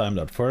here, got timed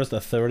out first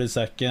at 30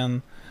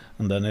 seconds,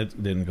 and then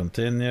it didn't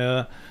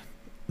continue.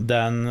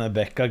 Then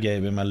Becca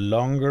gave him a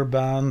longer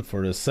ban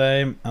for the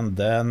same, and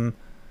then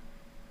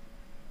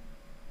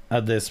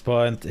at this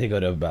point he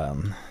got a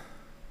ban.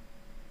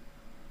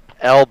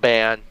 L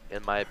ban,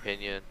 in my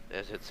opinion,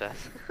 as it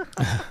says.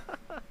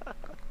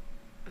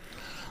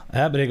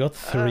 Yeah, but he got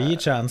 3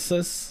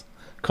 chances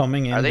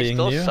coming in. Are they being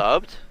still new.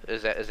 subbed?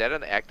 Is that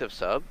an active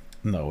sub?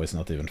 No, it's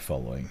not even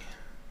following.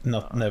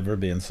 Never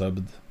being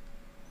subbed.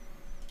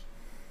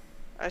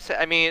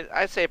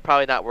 I'd say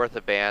probably not worth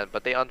a ban,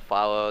 but they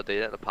unfollowed. They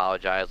didn't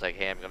apologize. Like,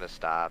 hey, I'm gonna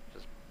stop.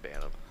 Just ban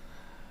them.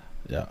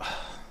 Yeah.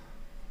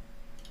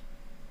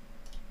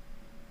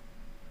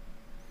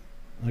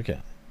 Okay.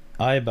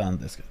 I banned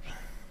this guy.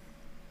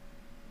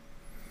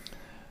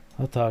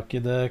 Ta tak I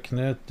det,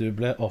 Knut. Du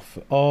ble off.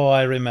 Oh,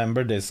 I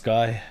remember this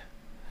guy.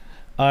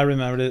 I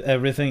remember that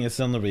everything is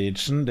in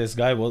Norwegian. This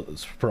guy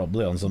was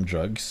probably on some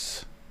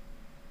drugs.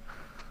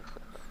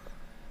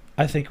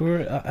 I think we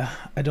were.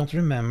 I don't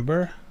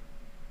remember.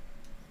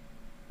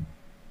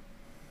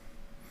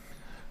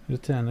 Du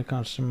tjener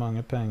kanskje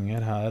mange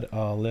penger her,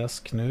 alias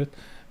Knut,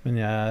 men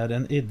jeg er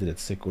en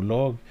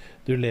idrettspsykolog.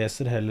 Du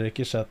leser heller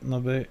ikke chatten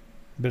og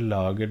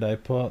belager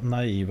deg på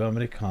naive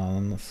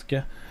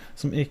amerikanske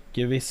som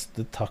ikke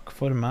visste takk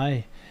for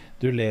meg.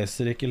 Du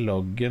leser ikke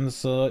loggen,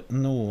 så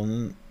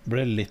noen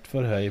ble litt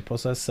for høy på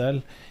seg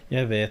selv.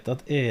 Jeg vet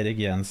at Erik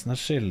Jensen er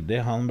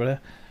skyldig. Han ble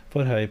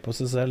for høy på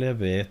seg selv.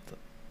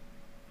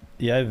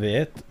 Jeg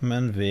vet,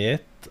 men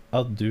vet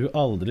at du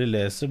aldri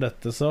leser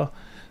dette, så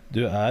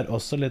du er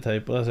også litt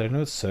høy på deg selv,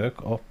 Knut. Søk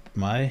opp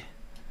meg.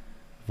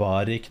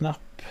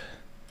 Vari-knapp.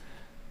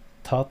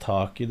 Ta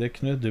tak I det,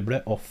 Knut. Du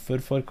ble offer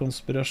for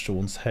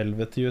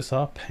konspirasjonshelvete I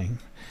USA.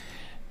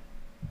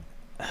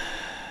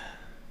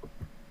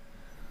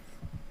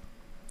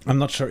 I'm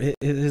not sure. It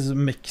is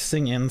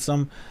mixing in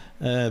some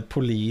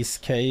police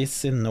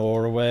case in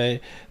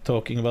Norway,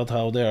 talking about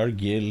how they are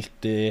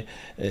guilty.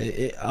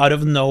 Out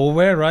of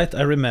nowhere, right?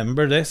 I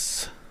remember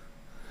this.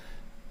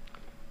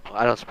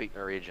 I don't speak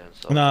Norwegian,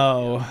 so...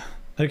 No.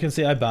 Yeah. You can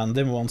see I banned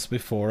him once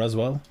before as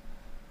well.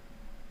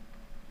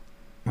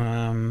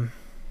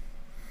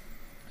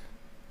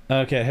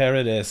 Okay, here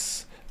it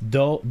is.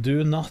 Do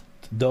not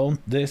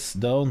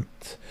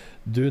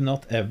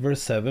ever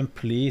 7,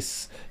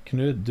 please.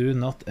 Knut, do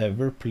not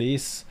ever,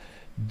 please.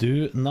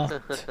 Do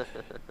not.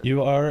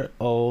 You are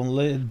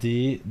only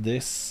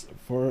this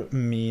for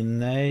me,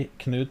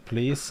 Knut,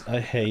 please.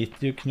 I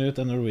hate you, Knut,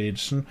 and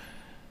Norwegian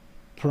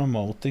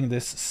promoting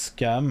this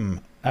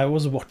scam. I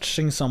was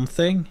watching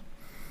something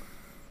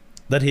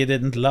that he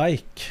didn't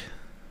like.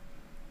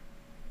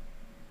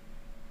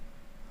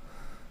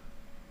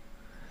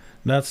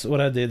 That's what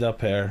I did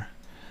up here.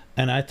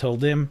 And I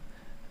told him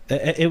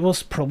it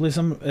was probably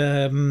some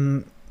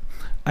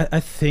I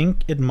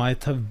think it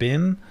might have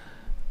been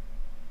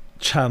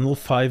Channel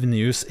 5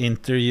 News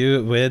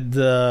interview with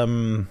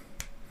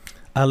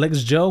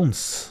Alex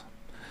Jones.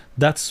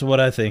 That's what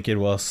I think it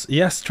was.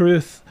 Yes,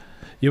 Truth.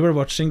 You were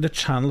watching the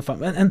Channel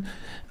 5 and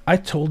I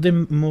told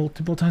him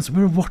multiple times,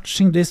 we're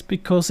watching this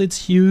because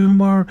it's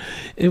humor.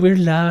 We're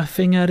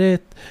laughing at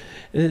it.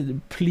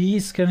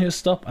 Please, can you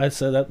stop? I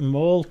said that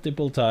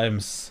multiple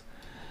times.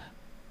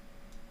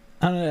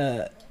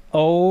 And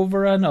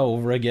over and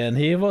over again,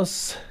 he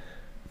was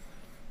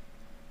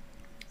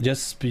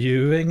just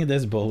spewing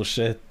this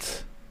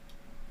bullshit.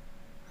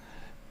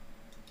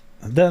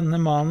 Denne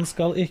mannen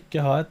skal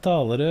ikke ha et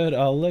talerør,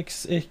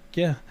 Alex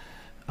ikke.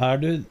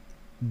 Du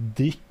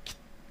dikt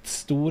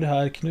stor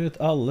her, Knut?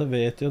 Alle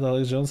vet jo at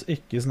Alex Jones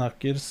ikke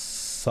snakker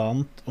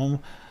sant om,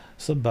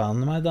 så bann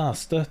meg da.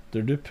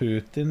 Støtter du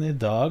Putin I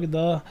dag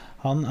da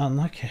han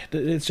annekterte?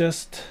 It's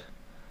just...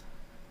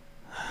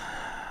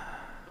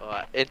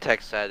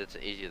 Intex said it's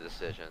an easy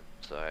decision,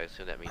 so I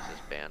assume that means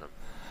just ban him.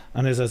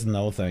 And he says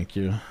no thank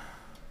you.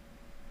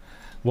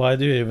 Why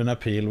do you even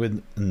appeal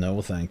with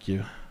no thank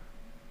you?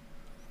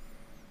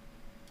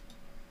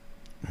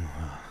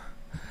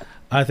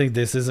 I think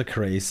this is a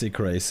crazy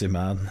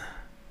man.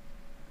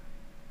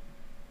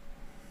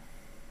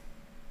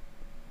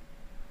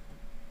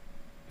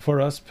 For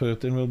us,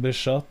 Putin will be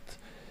shot.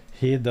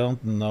 He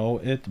don't know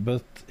it,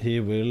 but he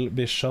will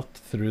be shot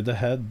through the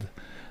head.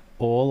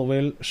 All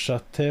will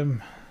shut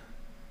him.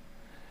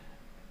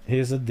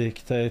 He's a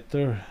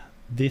dictator.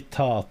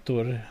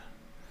 Diktator.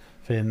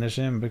 Finish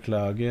him,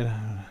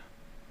 beklager.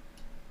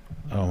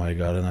 Oh my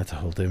god, and I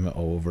told him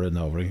over and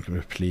over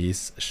again,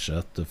 please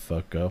shut the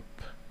fuck up.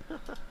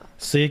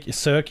 Søk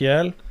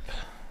hjelp.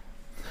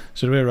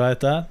 Should we write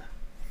that?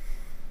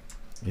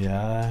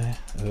 Jeg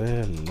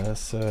ville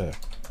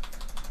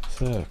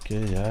søke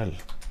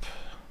hjelp.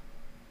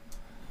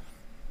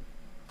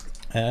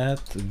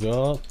 Et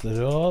godt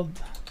råd.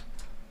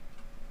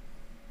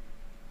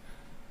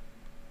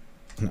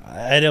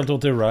 I don't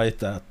want to write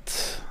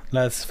that.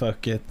 Let's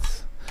fuck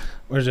it.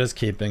 We're just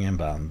keeping him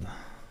banned.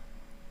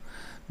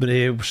 But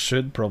he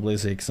should probably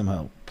seek some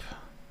help.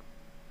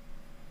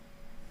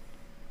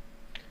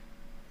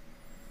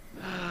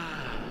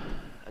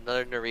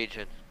 Another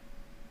Norwegian.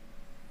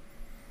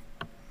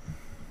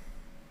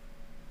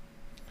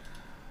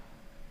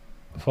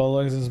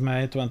 Following since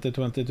May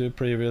 2022,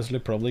 previously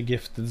probably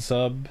gifted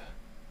sub.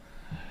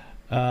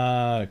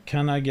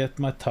 Can I get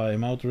my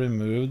timeout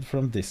removed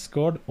from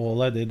Discord?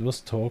 All I did was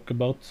talk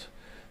about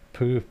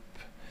poop.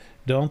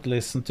 Don't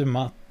listen to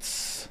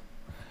Mats.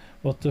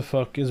 What the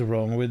fuck is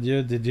wrong with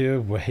you? Did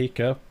you wake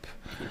up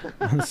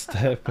and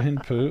step in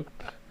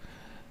poop?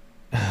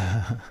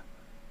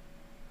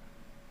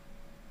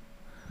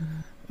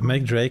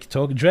 Make Drake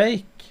talk.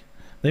 Drake!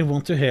 They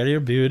want to hear your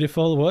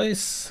beautiful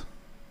voice.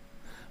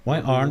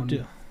 Why aren't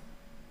you?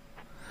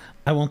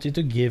 I want you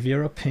to give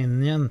your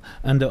opinion,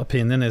 and the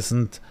opinion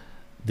isn't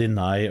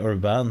deny or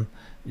ban.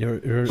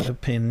 Your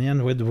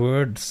opinion with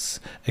words.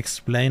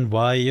 Explain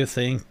why you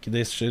think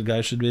this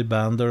guy should be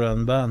banned or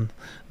unbanned.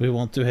 We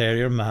want to hear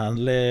your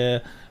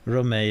manly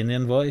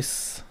Romanian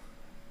voice.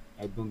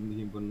 I don't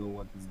even know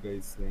what this guy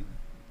is saying.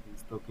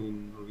 He's talking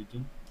in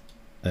Norwegian.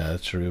 Yeah,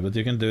 true, but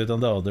you can do it on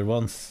the other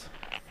ones.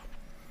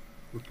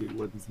 Okay,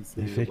 what is he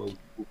saying about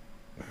poop?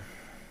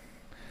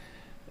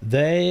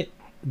 De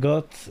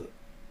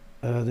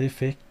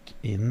fikk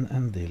inn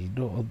en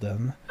dildo, og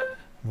den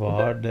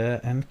var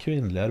det en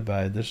kvinnelig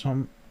arbeider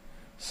som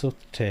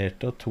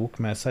sorterte og tok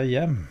med seg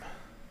hjem.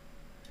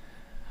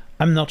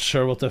 I'm not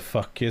sure what the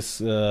fuck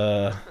he's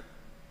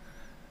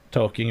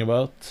talking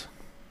about.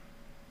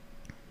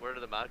 Where do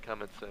the mod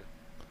comments say?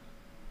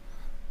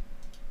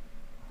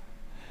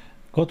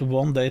 Got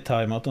 1 day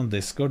timeout on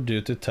Discord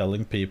due to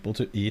telling people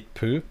to eat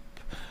poop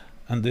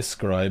and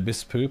describe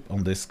his poop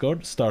on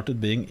Discord. Started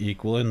being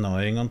equally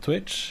annoying on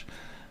Twitch.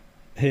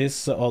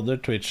 His other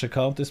Twitch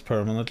account is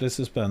permanently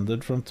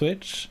suspended from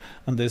Twitch,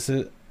 and this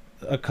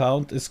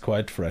account is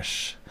quite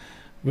fresh.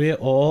 We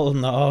all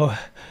know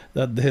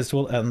that this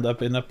will end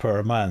up in a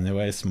perma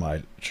anyway,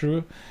 smile.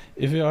 True.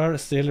 If you are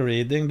still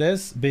reading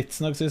this,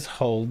 Bitsnox is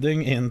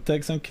holding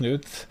Intex and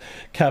Knut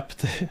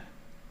captive.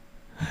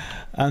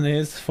 And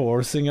he's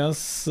forcing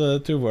us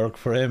to work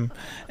for him.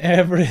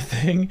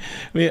 Everything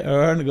we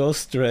earn goes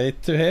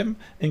straight to him,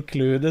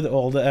 included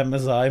all the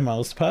MSI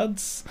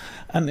mousepads.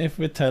 And if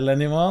we tell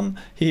anyone,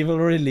 he will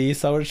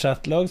release our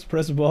chat logs.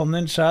 Press 1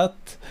 in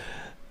chat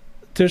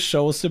to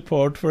show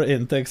support for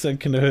Intex and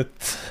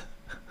Knut.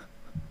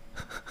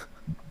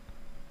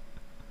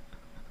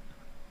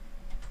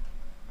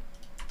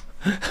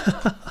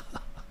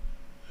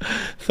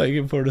 Thank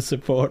you for the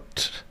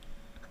support.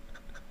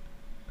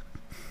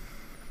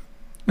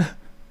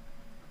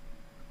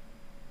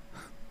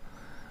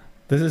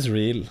 This is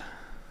real.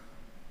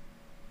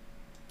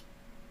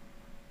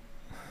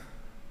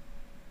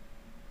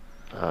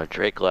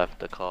 Drake left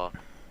the call.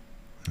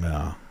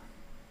 Yeah.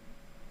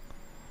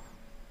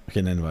 I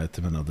can invite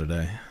him another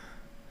day.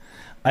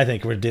 I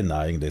think we're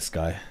denying this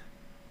guy.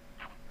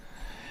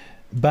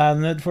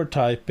 Banned for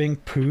typing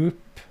poop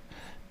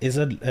is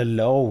a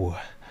low.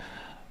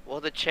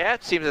 Well, the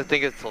chat seems to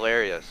think it's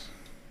hilarious.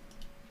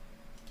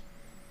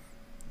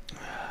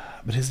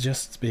 But he's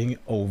just being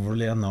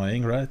overly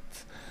annoying, right?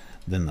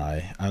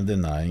 Deny. I'm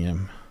denying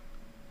him.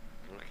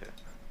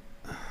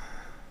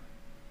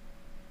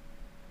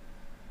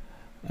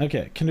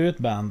 Okay,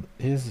 Knut banned.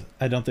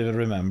 I don't even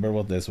remember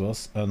what this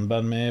was.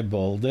 Unban me,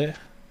 Baldy.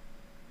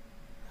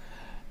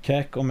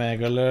 Kek,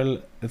 Omega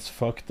Lul, it's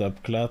fucked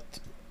up, Clat.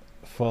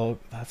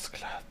 That's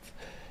Clat.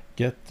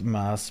 Get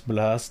mass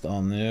blast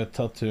on you,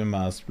 tattoo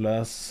mass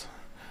blast.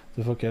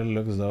 The fucker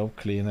looks dope,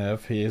 clean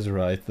AF. He is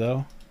right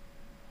though.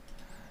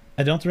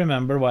 I don't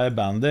remember why I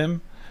banned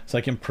him, so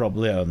I can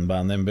probably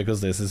unban him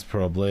because this is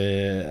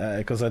probably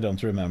because I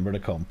don't remember the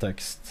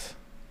context.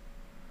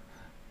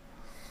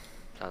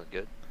 Sounds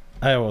good.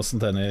 I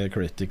wasn't any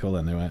critical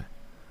anyway.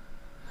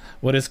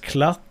 What is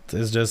Clat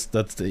is just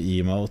that's the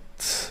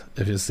emote,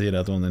 if you see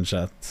that one in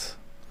chat.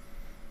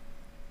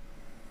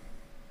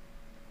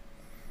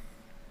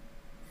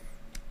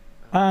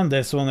 And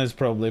this one is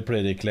probably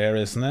pretty clear,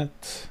 isn't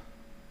it?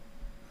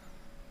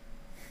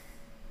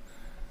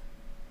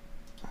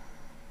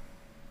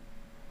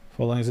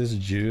 Following is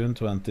June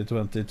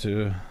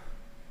 2022.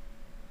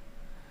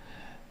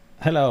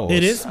 Hello.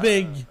 It is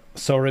big.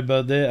 Sorry,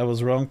 buddy, I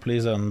was wrong.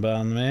 Please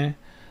unban me.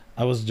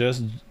 I was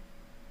just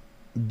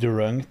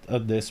drunk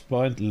at this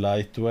point.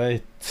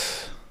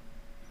 Lightweight.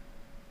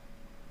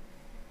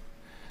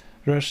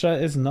 Russia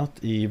is not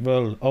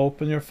evil.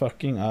 Open your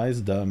fucking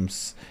eyes,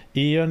 dumbs.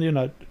 EU and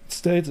United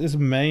States is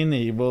main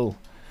evil.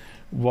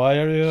 Why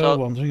are you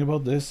wondering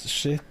about this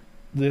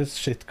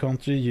shit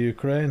country,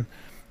 Ukraine?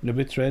 You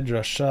betrayed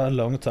Russia a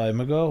long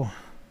time ago.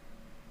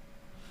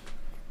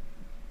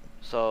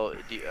 So,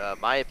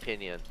 my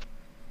opinion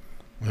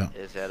Yeah.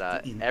 is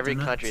that every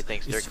country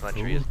thinks their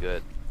country is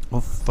good. Oh,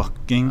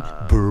 fucking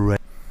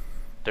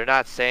They're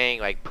not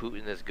saying like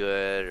Putin is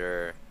good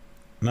or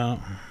No.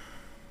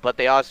 but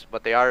they are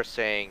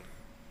saying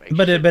like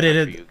But shit but for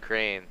it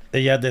Ukraine.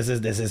 yeah, this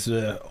is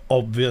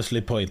obviously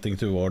pointing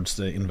towards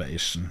the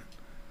invasion.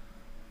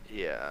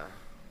 Yeah.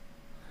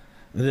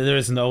 There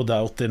is no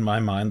doubt in my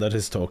mind that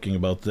he's talking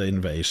about the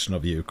invasion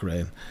of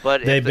Ukraine.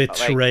 But They if the,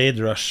 betrayed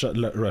Russia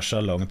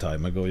a long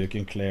time ago. You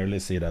can clearly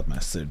see that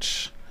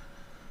message.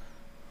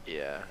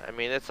 yeah, I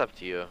mean it's up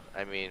to you.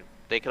 I mean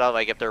they could all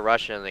like if they're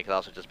Russian, they could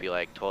also just be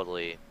like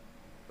totally,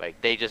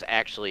 like they just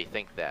actually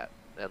think that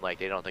and like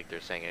they don't think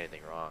they're saying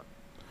anything wrong.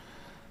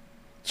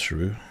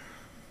 True.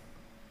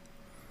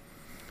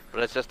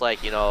 But it's just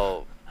like, you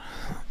know,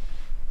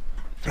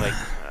 it's like,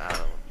 I don't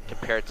know,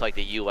 compared to like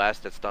the U.S.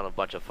 that's done a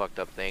bunch of fucked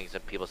up things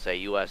and people say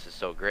U.S. is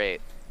so great.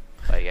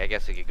 Like, I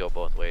guess it could go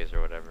both ways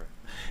or whatever.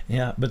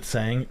 Yeah, but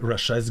saying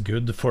Russia is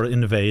good for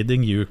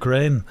invading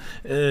Ukraine,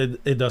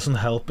 it doesn't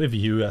help if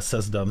US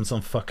has done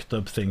some fucked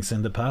up things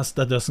in the past.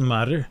 That doesn't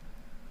matter.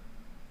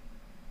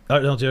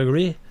 Don't you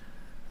agree?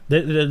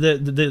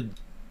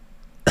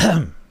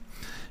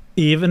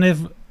 Even if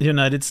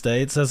United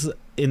States has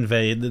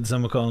invaded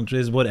some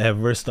countries,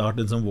 whatever,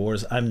 started some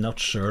wars, I'm not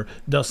sure.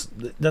 That's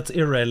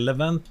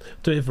irrelevant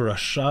to if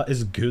Russia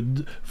is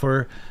good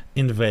for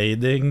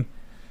invading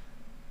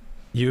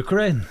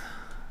Ukraine.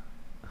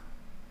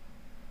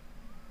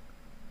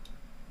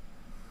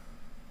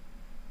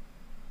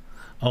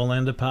 Only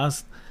in the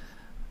past,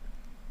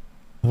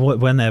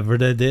 whenever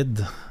they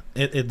did,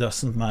 it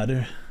doesn't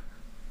matter.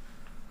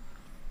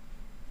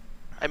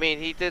 I mean,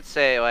 he did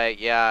say, like,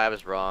 yeah, I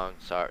was wrong.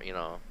 Sorry, you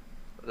know.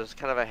 There's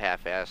kind of a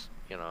half-assed,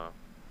 you know.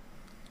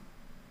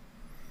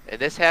 And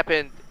this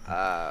happened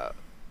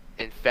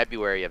in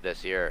February of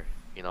this year,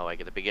 you know, like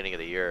at the beginning of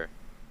the year.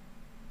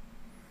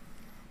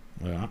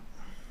 Yeah.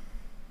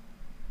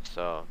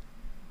 So,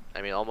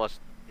 I mean, almost,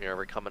 you know,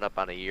 we're coming up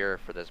on a year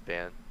for this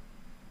ban.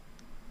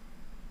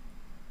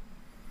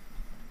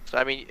 So,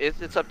 I mean,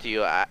 it's up to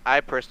you.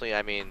 I personally,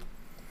 I mean,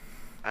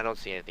 I don't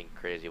see anything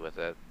crazy with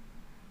it.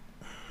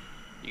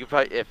 You could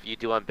probably, if you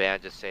do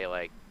unban, just say,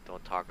 like,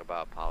 don't talk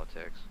about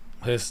politics.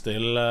 He's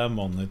still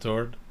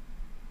monitored.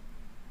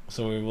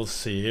 So we will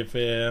see if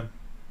he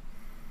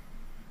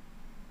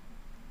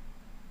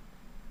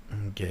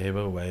gave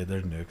away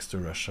their nukes to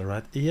Russia,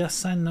 right?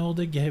 Yes, I know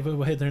they gave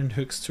away their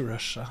nukes to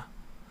Russia.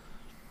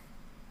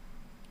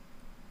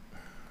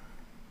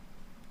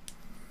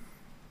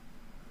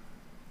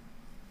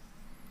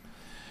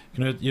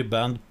 Knut, you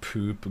banned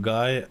Poop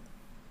Guy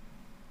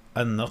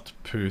and not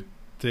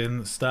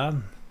Putin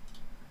Stan.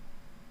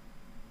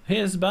 He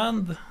is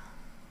banned.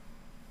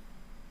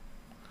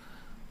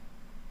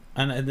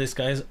 And this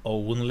guy is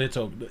only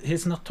talking.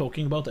 He's not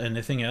talking about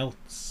anything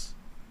else.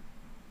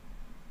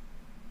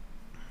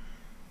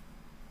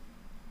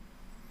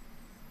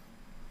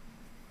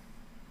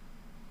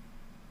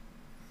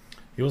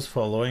 He was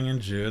following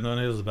in June when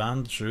he was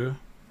banned, true.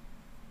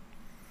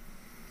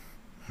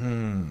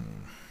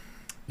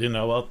 You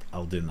know what?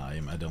 I'll deny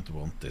him. I don't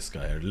want this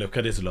guy here. Look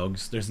at his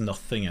logs. There's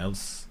nothing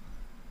else.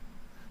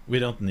 We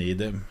don't need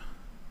him.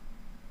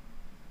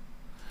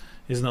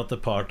 He's not a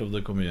part of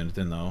the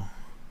community now.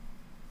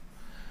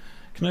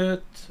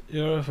 Knut,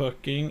 you're a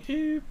fucking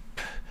eep.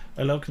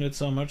 I love Knut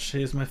so much.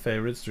 He's my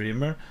favorite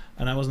streamer,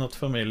 and I was not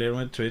familiar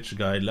with Twitch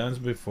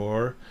guidelines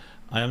before.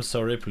 I am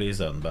sorry, please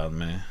unban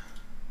me.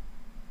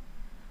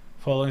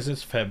 Following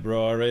since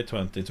February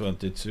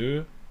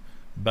 2022.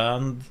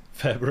 Banned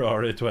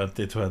February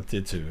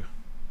 2022.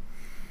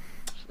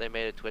 So they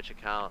made a Twitch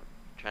account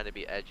trying to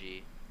be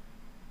edgy.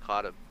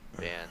 Caught a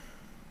ban.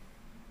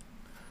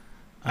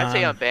 I'd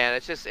say unban.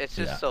 It's just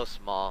yeah. So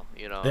small,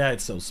 you know. Yeah,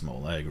 it's so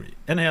small. I agree.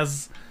 And he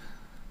has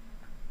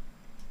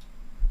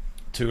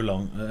too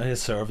long. He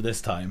served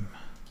this time.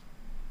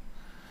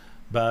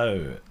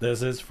 Bow.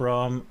 This is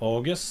from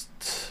August.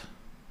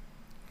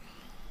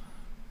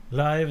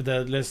 Live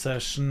deadly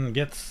session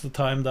gets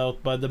timed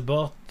out by the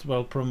bot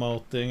while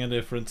promoting a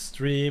different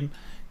stream.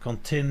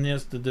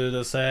 Continues to do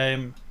the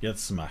same.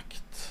 Gets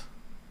smacked.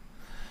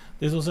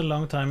 This was a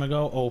long time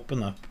ago.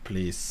 Open up,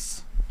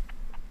 please.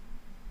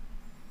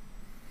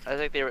 I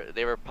think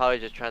they were probably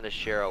just trying to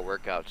share a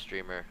workout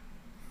streamer.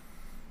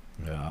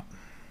 Yeah.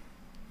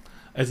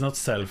 It's not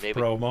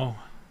self-promo.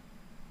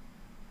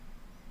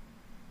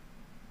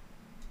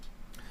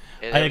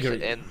 I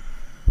agree. And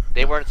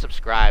they weren't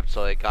subscribed,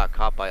 so it got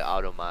caught by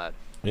Automod.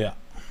 Yeah.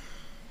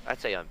 I'd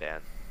say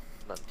unban.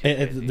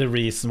 The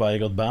reason why I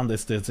got banned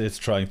is that it's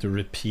trying to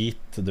repeat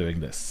doing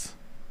this.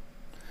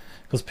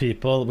 Because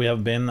people, we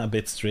have been a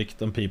bit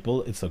strict on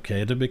people. It's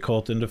okay to be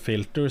caught in the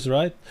filters,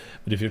 right?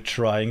 But if you're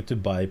trying to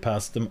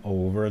bypass them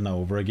over and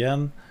over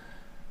again,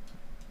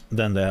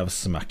 then they have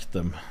smacked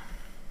them.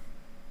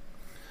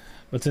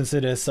 But since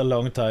it is a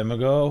long time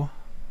ago,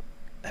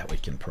 we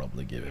can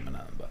probably give him an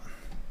unban.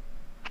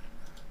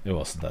 It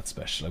wasn't that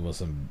special. It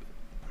wasn't.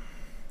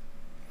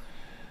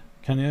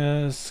 Can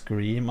you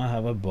scream I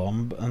have a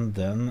bomb and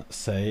then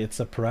say it's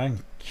a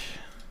prank?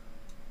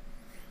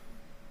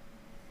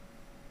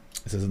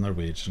 This is a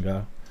Norwegian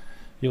guy.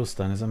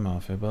 Jostein is a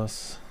mafia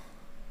boss.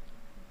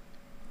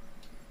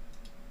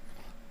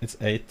 It's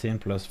 18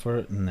 plus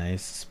for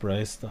Nace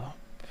spray stop.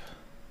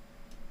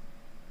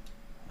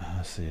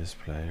 CS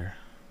player.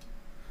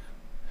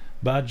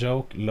 Bad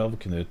joke, love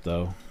Knut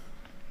though.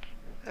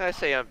 I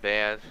say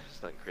Unban.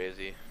 It's nothing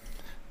crazy.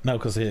 No,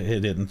 because he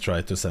didn't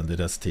try to send it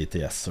as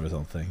TTS or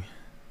something.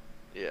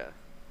 Yeah.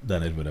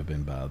 Then it would have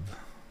been bad.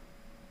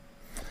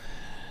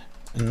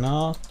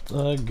 Not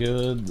a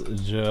good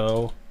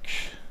joke.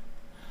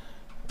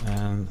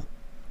 And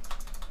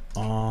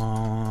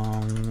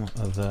on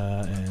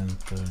the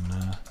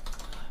internet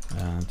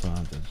and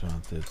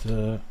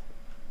 2022.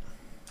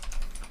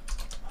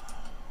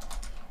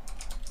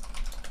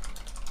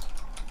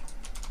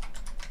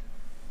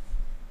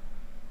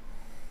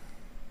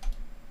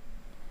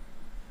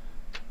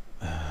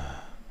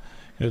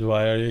 Dude,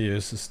 why are you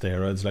using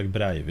steroids like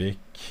Breivik?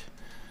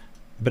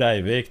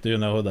 Breivik, do you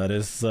know who that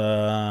is,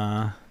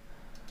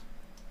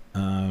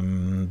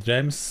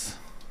 James?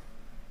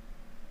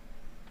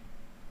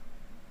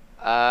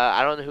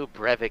 I don't know who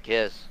Breivik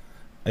is.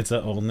 It's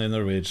the only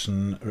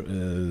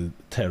Norwegian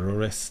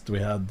terrorist we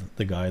had.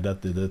 The guy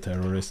that did the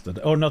terrorist.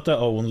 Or not the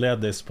only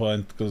at this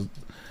point,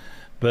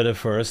 but the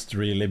first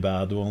really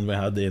bad one we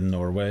had in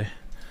Norway.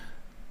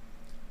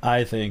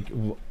 I think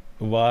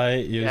why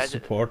you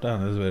support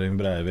Anders Behring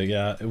Breivik?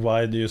 Yeah,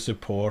 why do you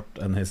support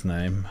and his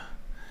name?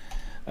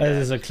 This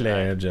is a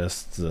clear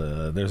just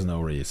there's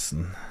no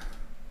reason.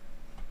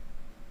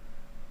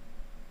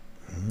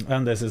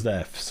 And this is the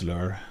F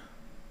slur.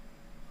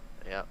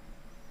 Yeah.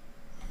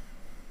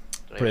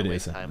 Pretty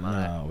easy.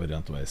 No, we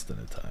don't waste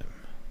any time.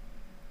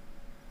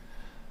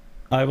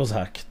 I was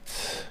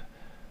hacked.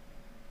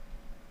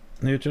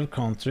 Neutral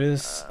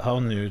countries, how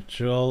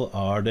neutral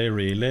are they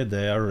really?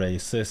 They are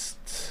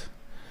racist.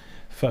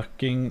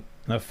 Fuck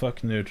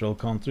neutral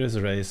countries,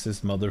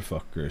 racist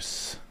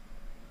motherfuckers.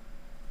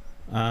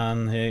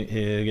 And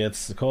he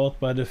gets caught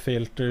by the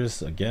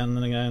filters again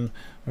and again.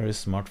 Very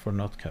smart for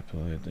not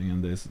capitulating.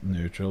 And these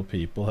neutral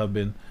people have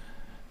been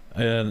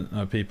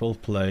people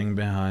playing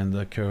behind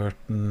the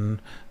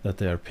curtain, that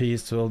they are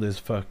peaceful. These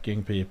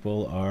fucking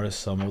people are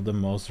some of the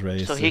most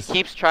racist. So he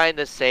keeps trying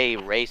to say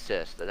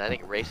racist, and I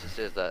think racist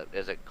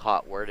is a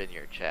caught word in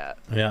your chat.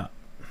 Yeah.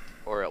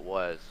 Or it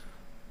was.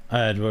 We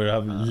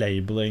have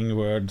labeling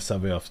words that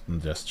we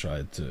often just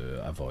try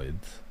to avoid.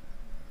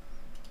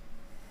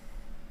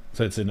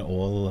 So it's in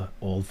all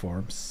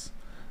forms.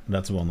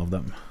 That's one of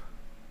them.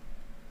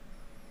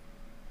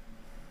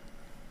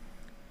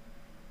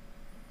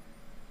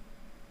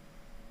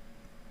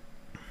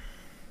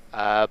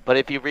 But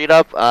if you read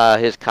up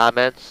his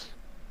comments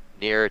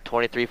near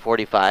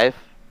 2345,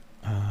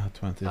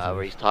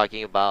 where he's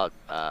talking about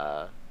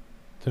to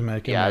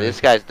make this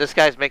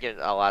guy's making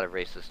a lot of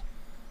racist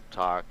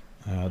talk.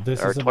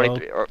 This is about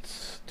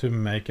to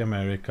make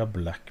America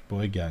black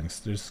boy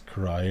gangsters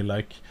cry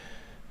like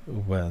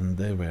when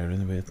they were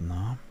in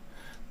Vietnam.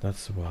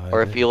 That's why.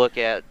 Or if you look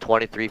at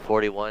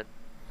 2341.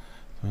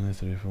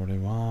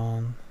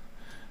 2341.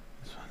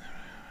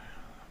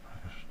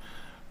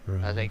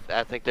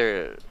 I think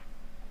they're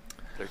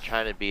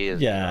trying to be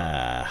as.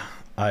 Yeah,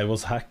 I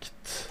was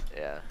hacked.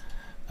 Yeah.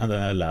 And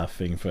then a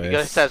laughing face.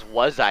 He says,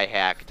 "Was I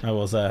hacked?"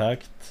 Was I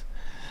hacked?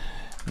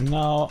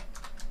 No,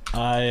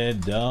 I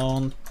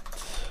don't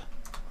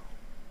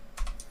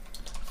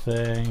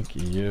think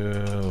you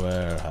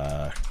were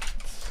hacked.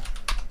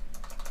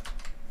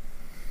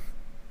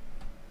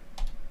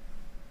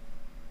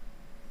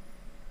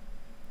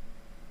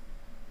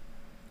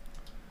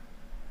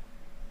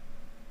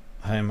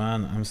 Hey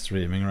man, I'm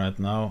streaming right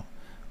now.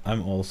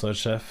 I'm also a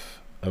chef.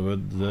 I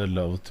would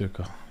love to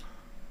go.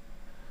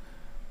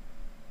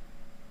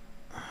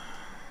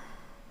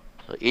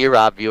 So,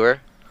 E-Rob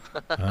viewer.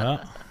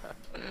 Yeah.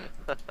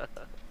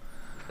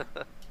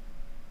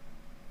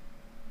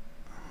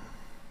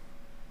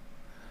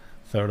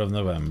 3rd of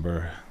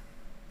November.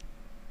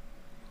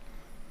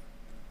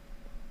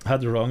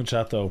 Had the wrong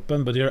chat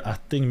open, but you're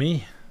atting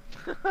me.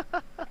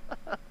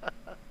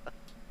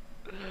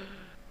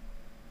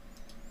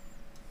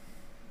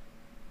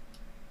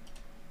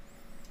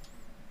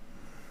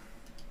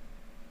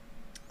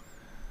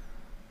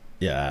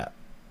 Yeah,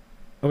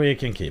 we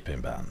can keep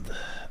him banned.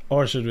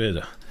 Or should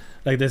we?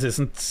 Like, this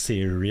isn't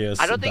serious.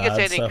 I don't think it's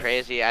anything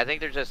crazy. I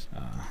think they're just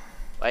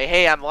like,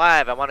 hey, I'm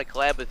live. I want to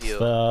collab with you.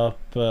 Stop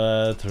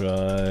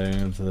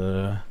trying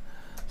to.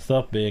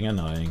 Stop being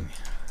annoying.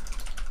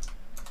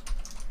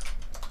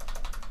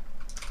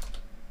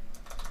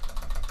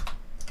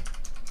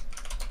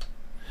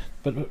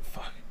 But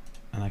fuck.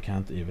 And I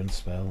can't even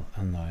spell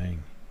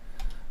annoying.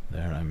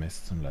 There, I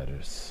missed some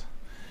letters.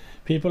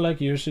 People like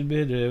you should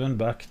be driven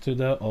back to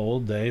the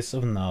old days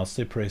of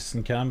Nazi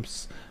prison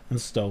camps and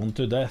stoned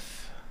to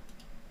death.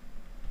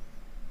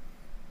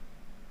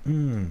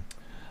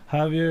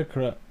 Have you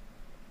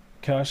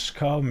Cash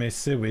Cow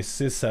Missy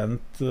Wissy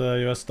sent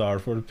you a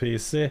Starford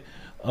PC?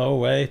 Oh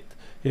wait,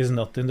 he's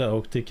not in the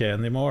OTK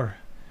anymore.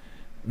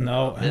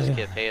 No. This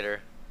kid Hater.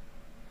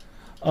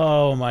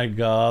 Oh my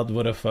god,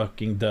 what a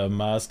fucking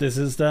dumbass. This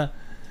is the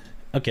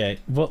Okay,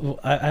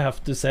 I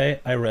have to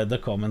say, I read a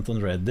comment on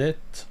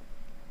Reddit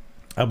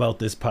about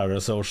this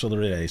parasocial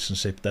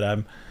relationship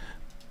that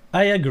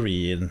I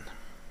agree in,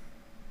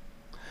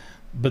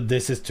 but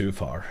this is too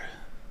far.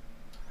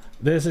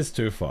 This is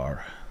too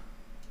far.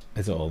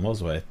 It's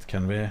almost, wait,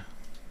 can we?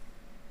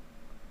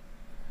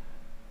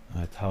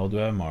 Right, how do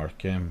I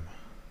mark him?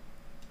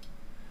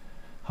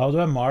 How do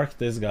I mark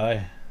this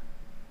guy?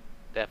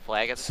 That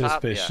flag at the top?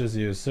 Suspicious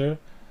user,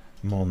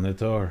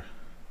 monitor.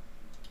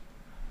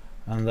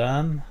 And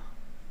then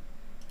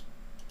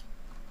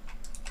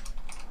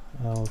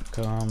I'll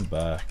come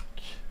back.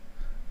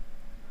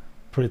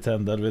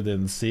 Pretend that we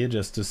didn't see,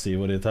 just to see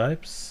what he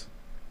types.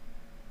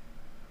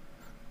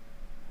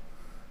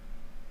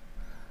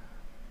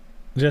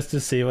 Just to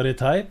see what he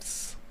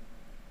types?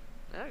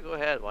 Yeah, go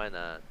ahead, why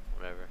not?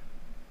 Whatever.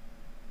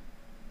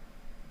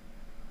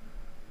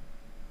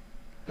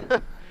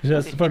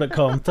 Just for the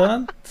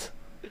content?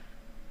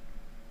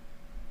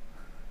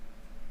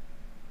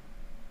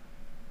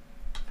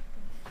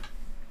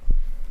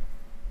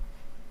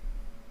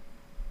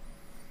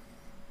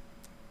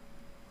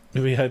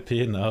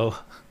 VIP now.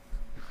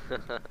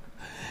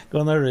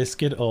 Gonna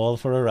risk it all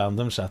for a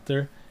random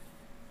chatter.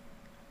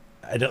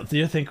 Do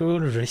you think we will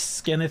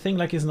risk anything?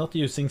 Like, he's not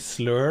using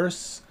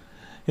slurs.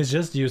 He's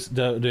just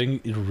doing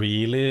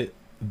really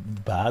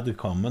bad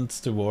comments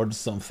towards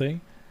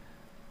something.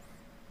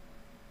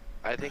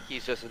 I think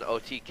he's just an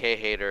OTK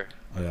hater.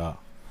 Oh, yeah.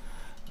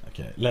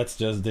 Okay, let's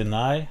just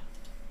deny.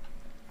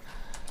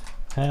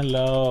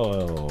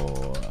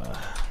 Hello,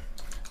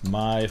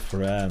 my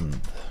friend.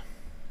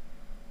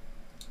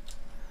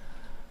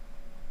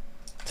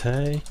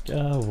 Take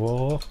a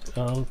walk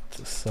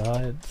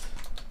outside.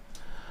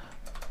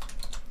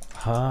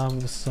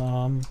 Have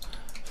some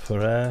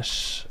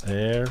fresh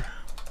air.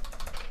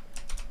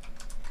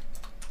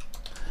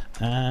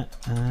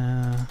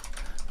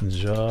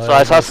 Enjoy. So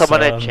I saw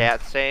someone in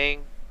chat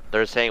saying,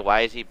 they're saying,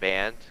 why is he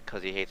banned?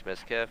 Because he hates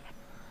Miskiff.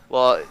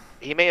 Well,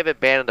 he may have been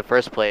banned in the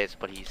first place,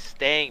 but he's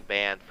staying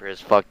banned for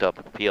his fucked up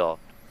appeal.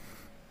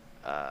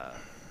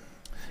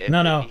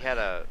 No. He had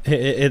a... Do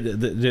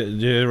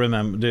you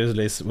remember? Do you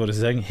listen what he's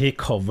saying? He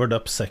covered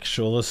up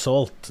sexual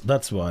assault.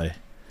 That's why.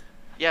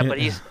 Yeah, but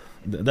he's...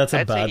 That's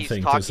a bad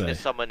thing to say. To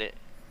someone.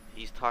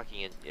 He's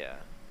talking in... Yeah.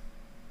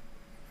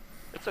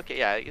 It's okay.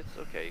 Yeah, it's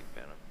okay. You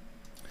ban him.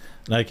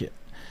 Like,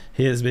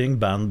 he is being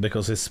banned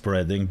because he's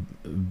spreading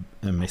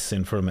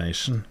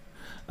misinformation.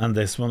 And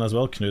this one as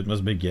well. Knut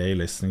must be gay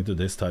listening to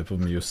this type of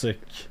music.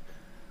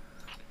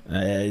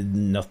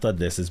 Not that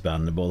this is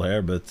bannable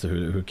here, but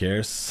who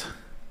cares?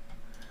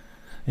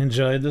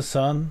 Enjoy the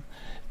sun.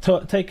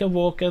 Take a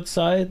walk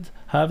outside.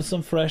 Have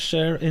some fresh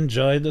air.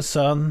 Enjoy the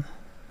sun.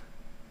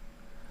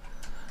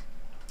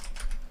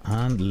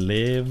 And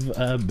live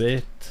a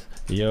bit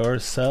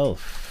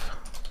yourself.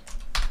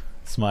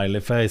 Smiley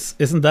face.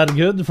 Isn't that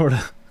good for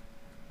the...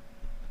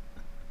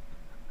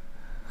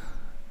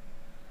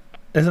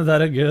 Isn't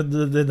that a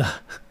good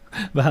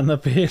ban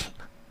appeal?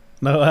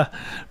 No,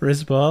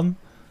 respond.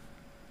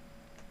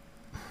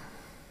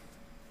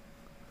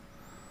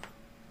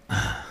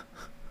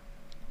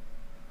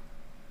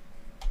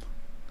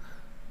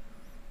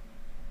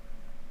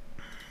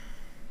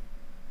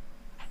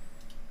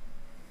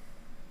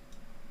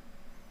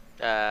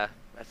 I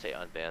say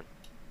unban.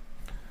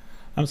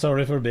 I'm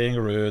sorry for being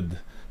rude.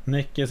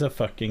 Nick is a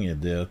fucking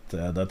idiot.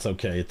 That's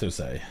okay to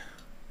say.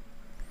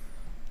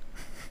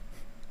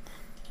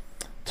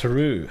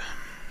 True.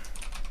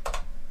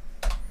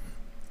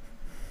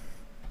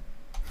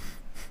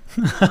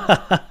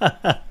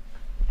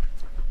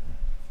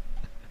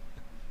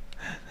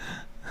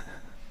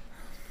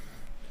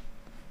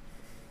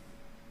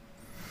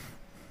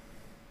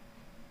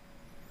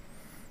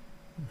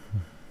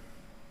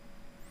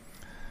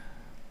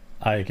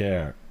 I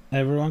care.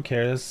 Everyone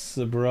cares,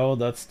 bro.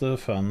 That's the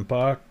fun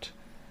part.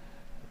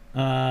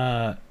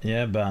 Yeah,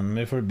 ban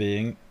me for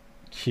being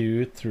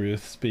cute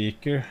truth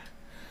speaker.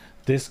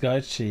 This guy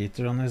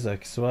cheated on his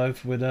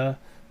ex-wife with a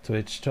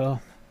Twitch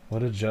talk.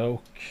 What a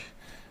joke.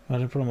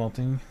 Are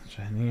promoting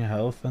training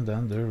health and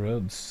then do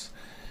roads.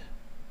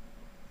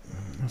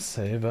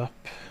 Save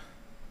up.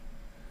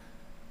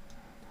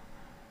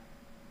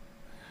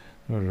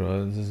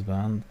 Roads is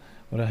banned.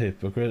 What a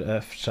hypocrite.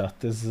 F chat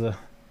is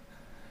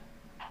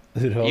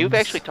You've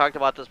actually talked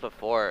about this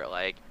before,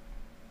 like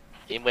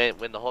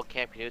when the whole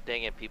Camp Knut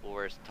thing and people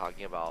were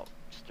talking about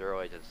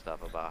steroids and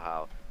stuff, about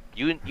how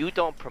you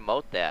don't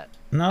promote that.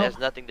 No. It has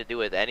nothing to do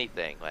with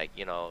anything. Like,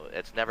 you know,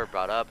 it's never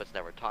brought up, it's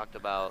never talked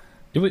about.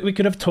 We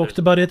could have talked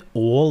about it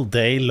all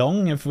day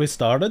long if we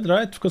started,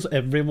 right? Because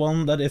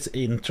everyone that is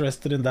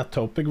interested in that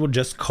topic would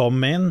just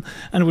come in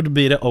and would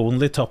be the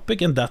only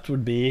topic, and that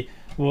would be,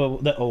 well,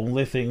 the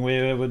only thing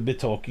we would be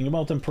talking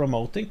about and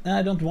promoting. And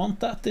I don't want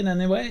that in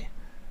any way.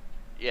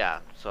 Yeah,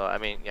 so I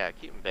mean, yeah,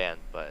 keep them banned,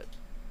 but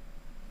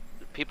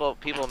people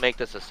make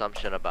this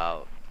assumption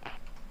about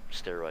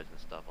steroids and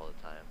stuff all the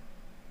time.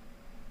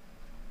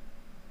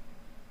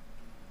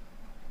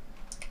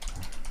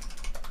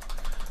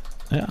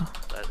 Yeah.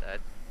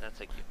 That's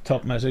like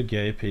Top measure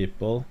gay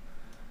people.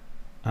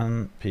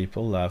 and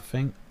people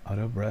laughing out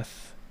of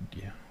breath.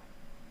 Yeah.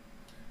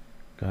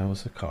 Guy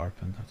was a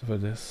carpenter for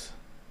this.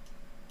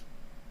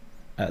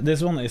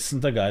 This one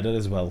isn't a guy that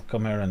is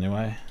welcome here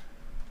anyway.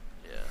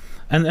 Yeah.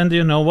 And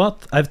you know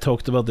what? I've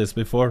talked about this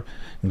before.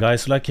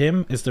 Guys like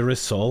him is the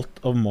result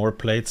of more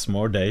plates,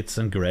 more dates,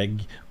 and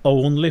Greg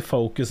only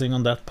focusing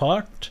on that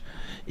part,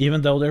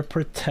 even though they're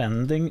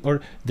pretending,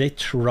 or they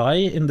try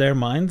in their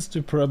minds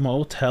to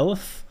promote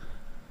health.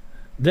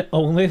 The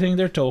only thing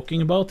they're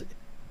talking about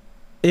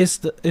is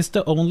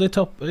the only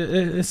top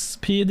is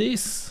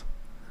PEDs,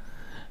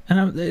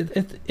 and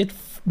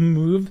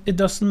it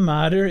doesn't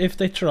matter if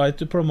they try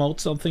to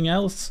promote something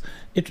else.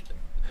 It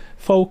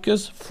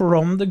focus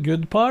from the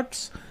good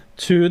parts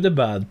to the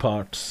bad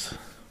parts.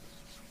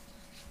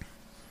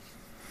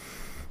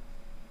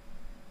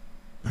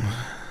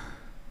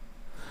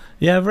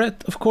 Yeah,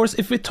 Brett, of course,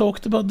 if we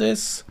talked about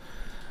this,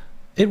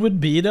 it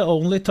would be the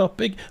only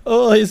topic.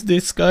 Oh, is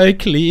this guy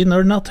clean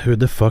or not? Who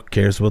the fuck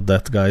cares what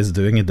that guy's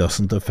doing? It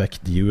doesn't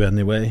affect you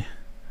anyway.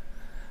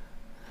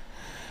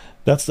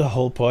 That's the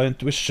whole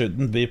point. We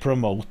shouldn't be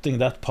promoting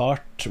that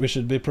part. We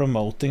should be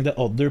promoting the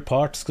other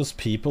parts, because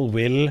people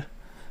will...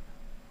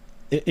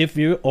 If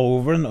you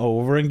over and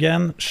over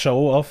again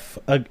show off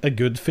a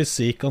good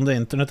physique on the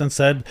internet and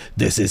said,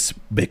 this is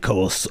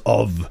because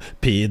of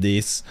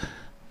PEDs,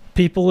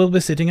 people will be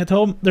sitting at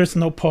home. There's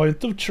no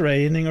point of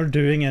training or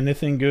doing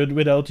anything good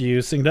without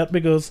using that,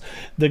 because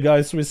the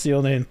guys we see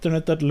on the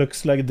internet that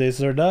looks like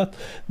this or that,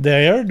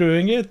 they are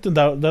doing it, and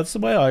that's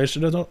why I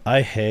should have done.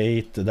 I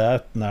hate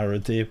that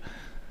narrative.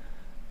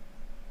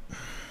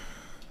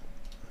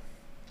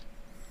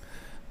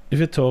 If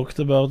you talked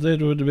about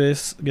it, would we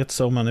get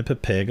so many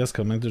Pepegas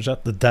coming to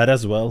chat? That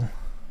as well.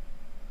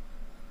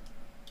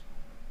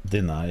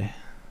 Deny.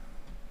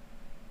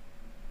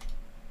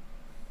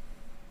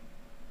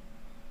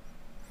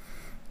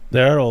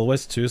 There are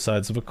always two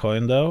sides of a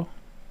coin, though.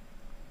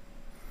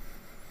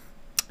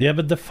 Yeah,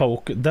 but the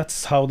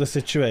that's how the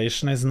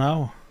situation is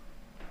now.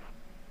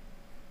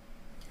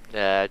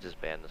 Yeah, I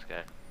just banned this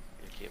guy.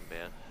 You keep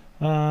him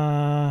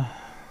banned.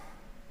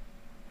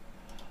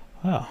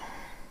 Oh.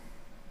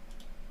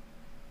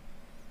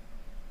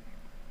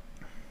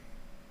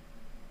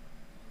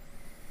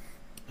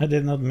 I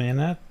did not mean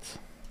it.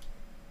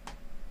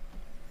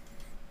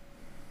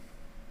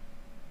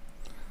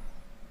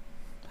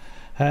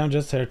 Hey, I'm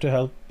just here to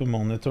help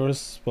monitor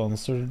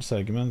sponsored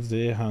segments,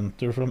 the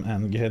hunter from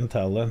Endgame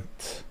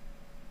Talent.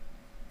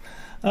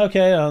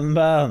 Okay,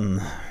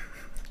 Unban.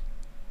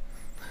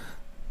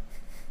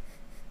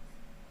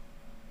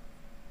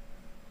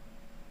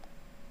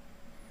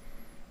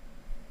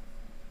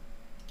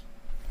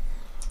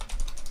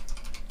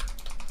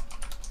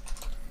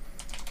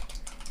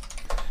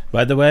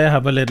 By the way, I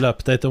have a little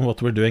update on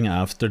what we're doing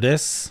after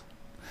this.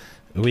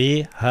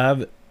 We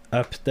have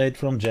update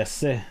from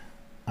Jesse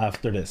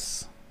after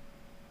this.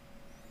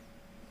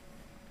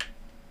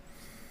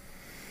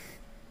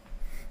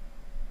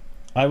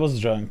 I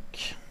was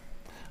drunk.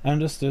 I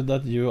understood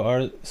that you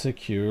are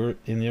secure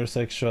in your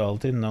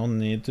sexuality. No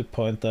need to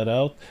point that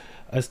out.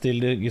 I still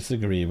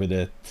disagree with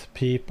it.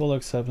 People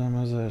accept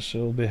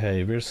homosexual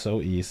behavior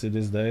so easy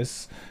these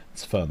days.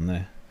 It's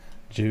funny.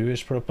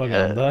 Jewish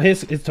propaganda.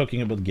 He's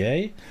talking about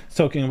gay. He's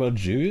talking about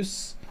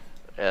Jews.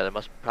 Yeah, there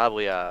must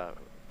probably a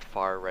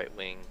far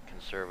right-wing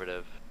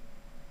conservative.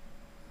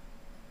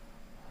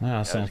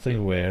 Yeah,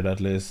 something weird. At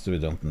least we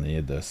don't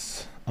need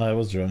this. I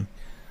was drunk.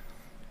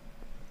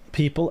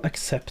 People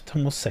accept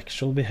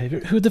homosexual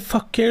behavior. Who the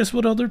fuck cares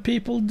what other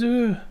people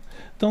do?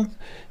 Don't.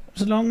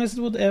 As long as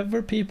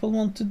whatever people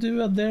want to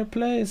do at their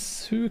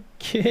place, who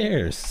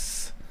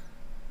cares?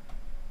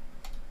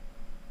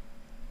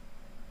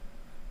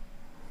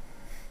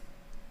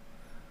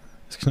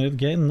 Is Knut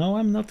gay? No,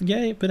 I'm not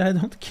gay, but I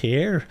don't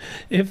care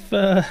if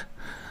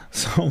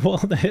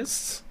someone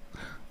is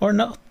or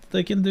not.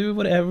 They can do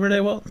whatever they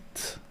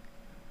want.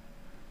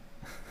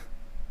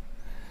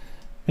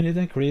 We need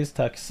to increase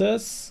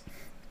taxes.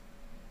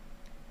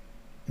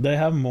 They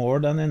have more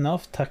than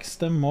enough. Tax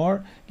them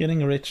more.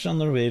 Getting rich on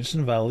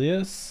Norwegian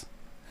values.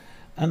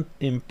 And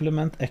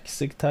implement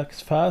exit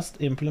tax fast.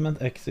 Implement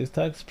exit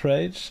tax.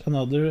 Prage.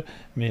 Another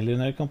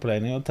millionaire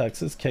complaining of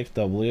taxes.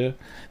 KW.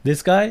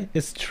 This guy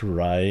is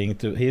trying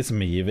to... He's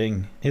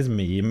memeing. He's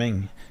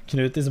memeing.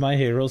 Knut is my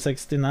hero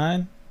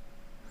 69.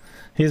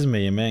 He's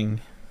memeing.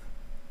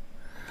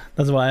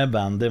 That's why I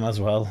banned him as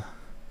well.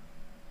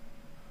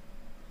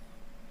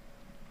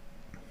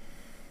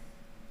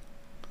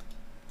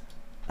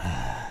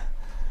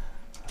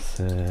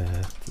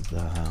 Sit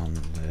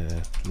down,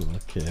 little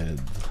kid.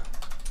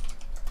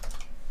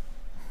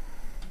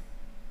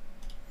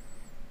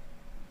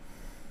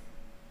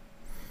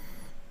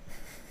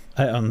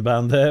 I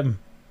unbanned him.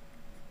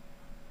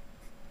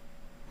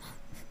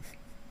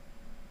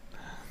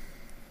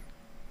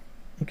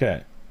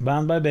 Okay,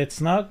 banned by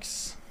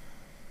Bitsnacks.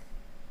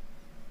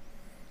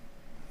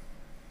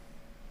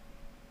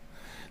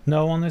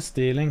 No one is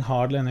stealing,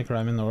 hardly any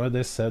crime in Norway.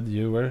 They said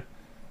you were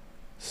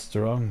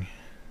strong.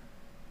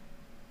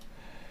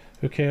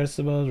 Who cares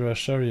about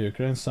Russia or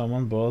Ukraine?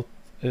 Someone bought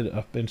it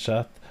up in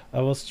chat.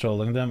 I was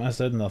trolling them. I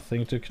said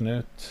nothing to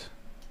Knut.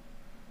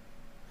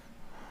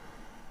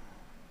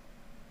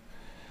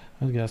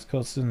 What gas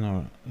costs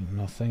in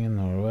nothing in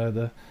Norway.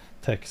 The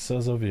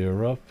Texas of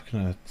Europe,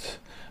 Knut.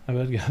 I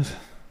bet gas.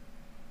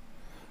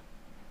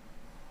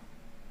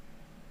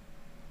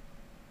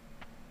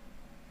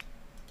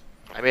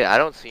 I mean, I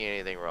don't see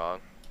anything wrong.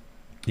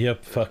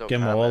 Yep, There's fuck no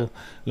them comment. all.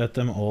 Let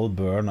them all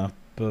burn up.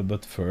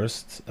 But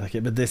first, okay.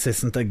 But this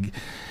isn't a.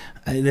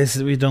 This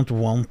we don't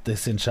want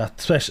this in chat.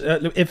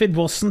 Especially if it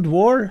wasn't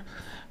war.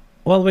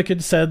 Well, we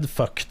could said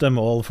fuck them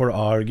all for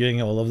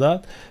arguing all of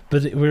that.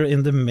 But we're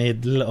in the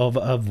middle of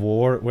a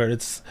war where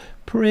it's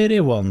pretty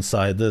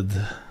one-sided,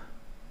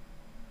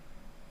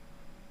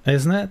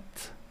 isn't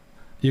it?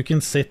 You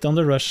can sit on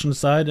the Russian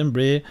side and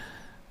be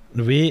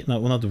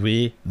not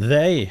we,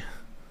 they.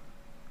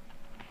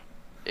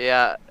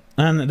 Yeah.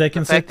 And they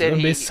can The fact sit that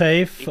and be he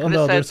safe could on the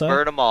have other said side.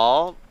 burn them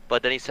all,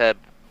 but then he said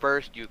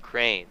first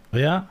Ukraine.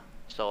 Yeah.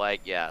 So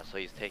like, yeah, so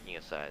he's taking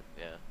a side.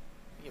 Yeah,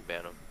 you can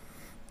ban him.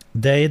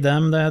 They,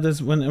 them, that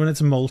is when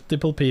it's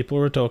multiple people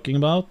we're talking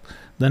about,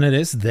 then it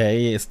is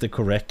they is the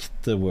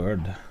correct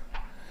word.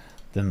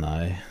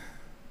 Deny.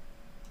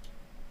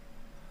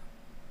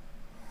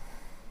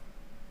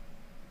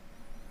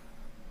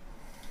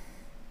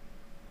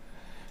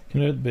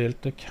 Knut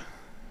built a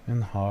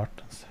Kevin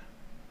Hart.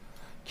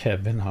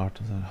 Kevin Hart.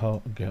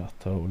 Oh God,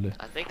 holy.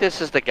 I think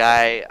this is the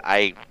guy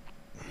I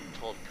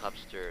told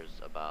Cupsters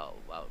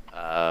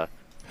about.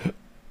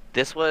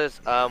 This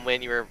was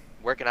when you were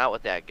working out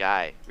with that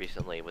guy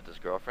recently with his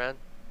girlfriend.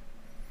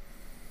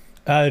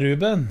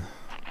 Ruben.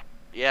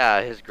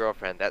 Yeah, his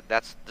girlfriend.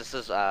 This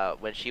is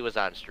when she was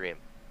on stream.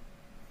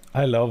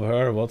 I love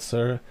her. What's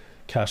her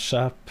Cash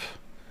App?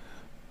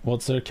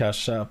 What's her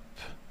Cash App?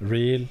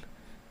 Real.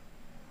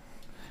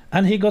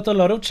 And he got a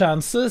lot of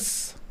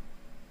chances.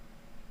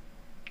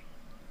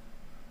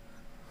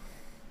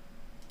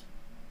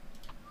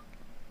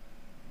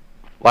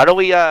 Why don't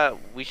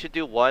we should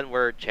do one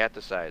where chat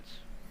decides.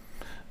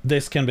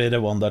 This can be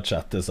the one that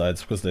chat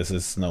decides, because this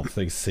is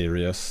nothing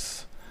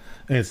serious.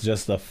 It's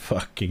just a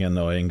fucking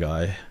annoying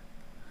guy.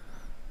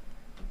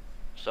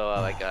 So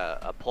like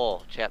a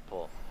poll, chat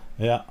poll.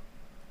 Yeah.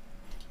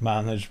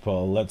 Manage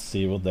poll. Let's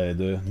see what they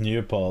do.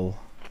 New poll.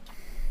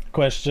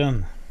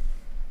 Question.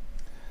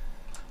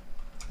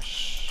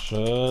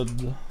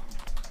 Should...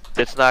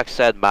 Bitznok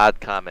said mod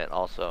comment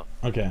also.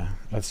 Okay,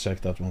 let's check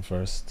that one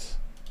first.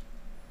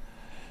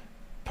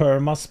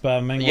 Perma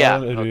spamming Yeah,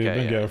 while okay,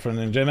 Ruben yeah. girlfriend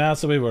in gym. Yeah,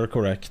 so we were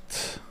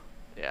correct.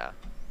 Yeah.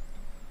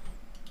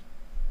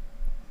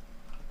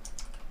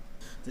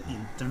 The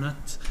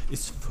internet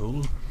is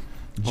full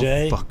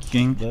Jay, of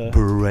fucking the-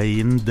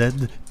 brain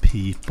dead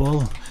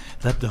people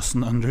that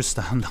doesn't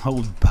understand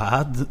how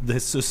bad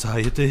this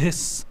society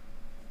is.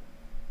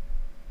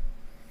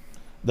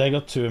 They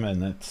got 2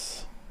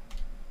 minutes.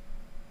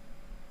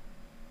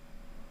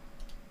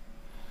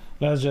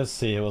 Let's just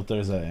see what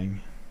they're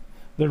saying.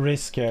 The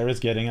risk here is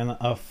getting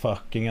a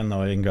fucking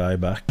annoying guy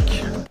back.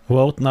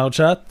 Vote now,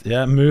 chat.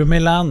 Yeah,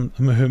 Mumiland.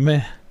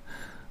 Mumi.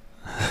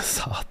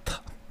 Satan.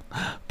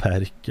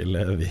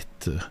 Perkele,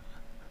 vittu.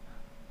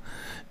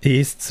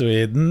 East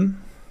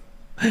Sweden.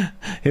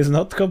 He's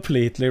not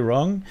completely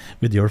wrong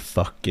with your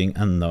fucking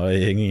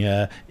annoying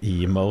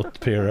emote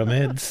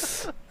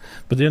pyramids.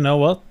 But you know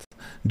what?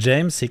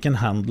 James, he can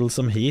handle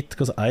some heat,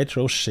 because I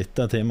throw shit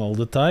at him all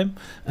the time,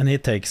 and he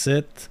takes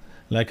it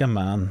like a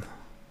man.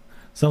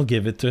 So I'll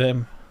give it to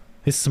him.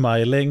 He's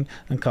smiling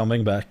and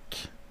coming back.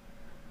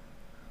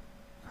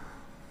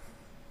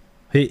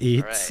 He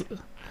eats. Alright.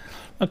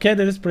 Okay,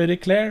 that is pretty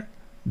clear.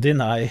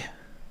 Deny.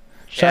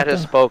 Chat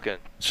has spoken.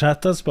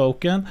 Chat has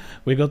spoken.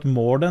 We got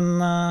more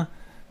than...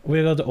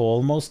 we got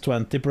almost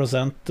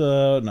 20%,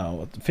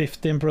 no,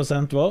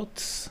 15%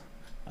 votes.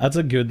 That's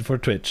a good for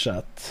Twitch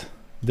chat.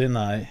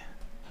 Deny.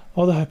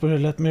 Oh, the hyper,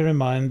 let me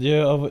remind you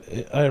of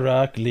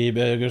Iraq,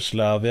 Libya,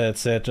 Yugoslavia,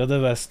 etc. The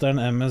Western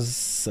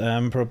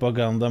MSM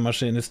propaganda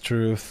machine is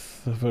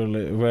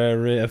truthfully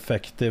very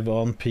effective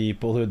on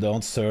people who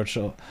don't search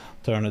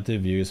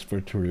alternative views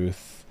for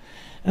truth.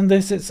 And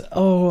this is,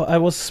 oh, I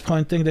was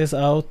pointing this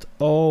out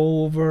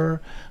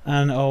over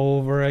and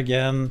over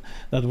again,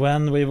 that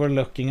when we were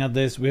looking at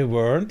this, we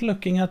weren't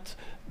looking at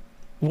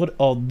what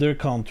other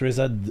countries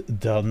had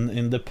done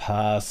in the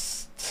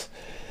past.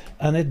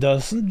 And it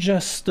doesn't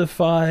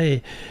justify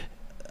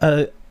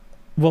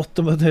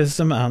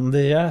whataboutism and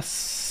the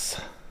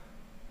yes.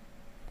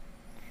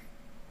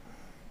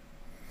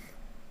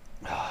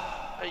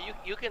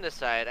 You can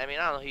decide. I mean,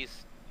 I don't know.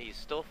 He's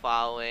still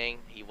following.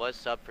 He was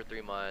sub for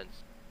 3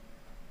 months.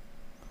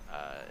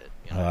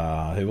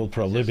 He will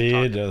probably just be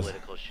talking just.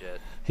 political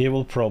shit. He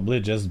will probably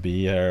just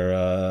be here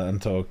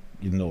and talk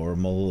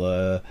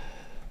normal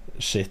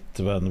shit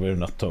when we're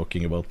not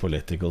talking about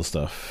political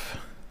stuff.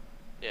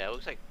 Yeah, it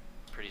looks like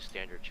pretty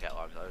standard chat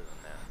logs other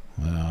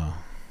than that. Yeah.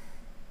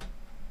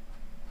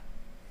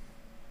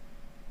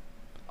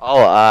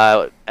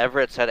 Oh,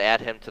 Everett said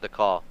add him to the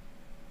call.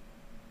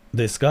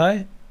 This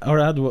guy or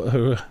add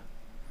who?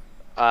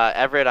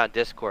 Everett on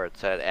Discord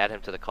said add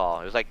him to the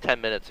call. It was like 10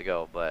 minutes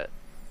ago, but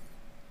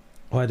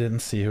Oh, I didn't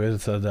see who it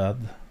said add.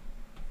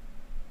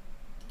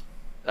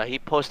 He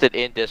posted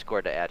in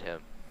Discord to add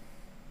him.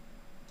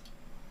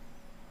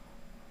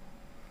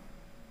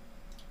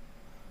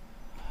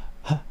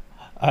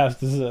 I have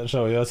to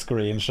show you a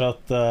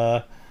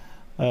screenshot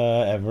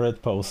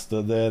Everett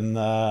posted in.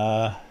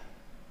 Here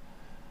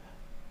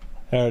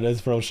it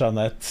is from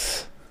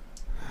Jeanette.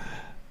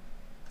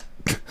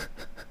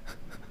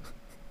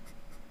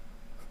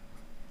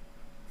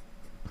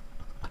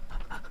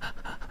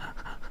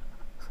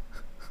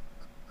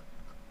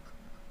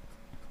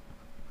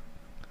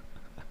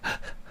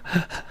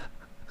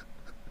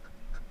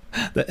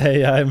 The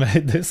AI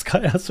made this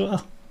guy as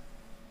well.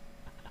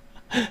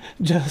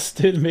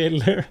 Justin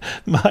Miller,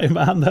 my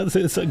man, that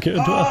is a good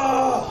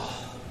one.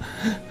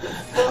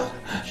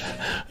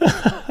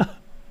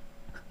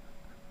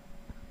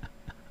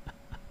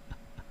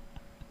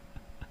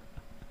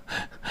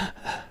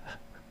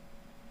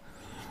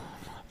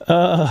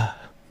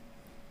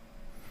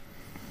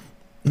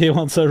 He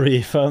wants a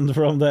refund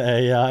from the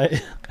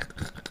AI.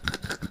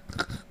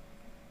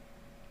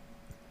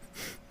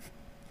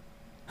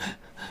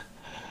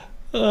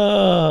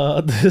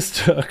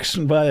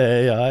 Destruction by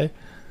AI.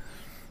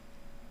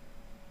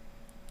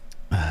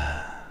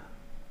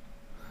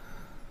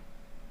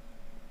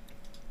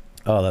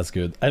 Oh, that's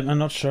good. I'm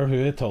not sure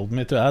who he told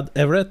me to add.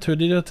 Everett, who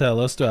did you tell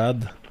us to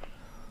add?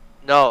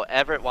 No,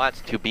 Everett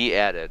wants to be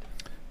added.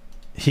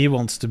 He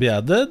wants to be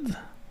added?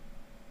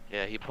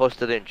 Yeah, he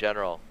posted in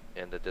general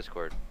in the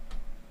Discord.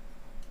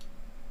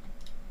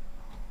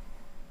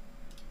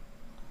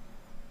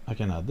 I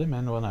can add him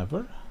in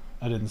whenever.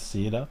 I didn't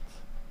see that.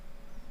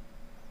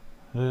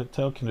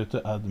 Tell Knut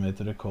to add me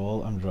to the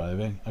call. I'm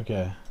driving.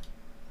 Okay.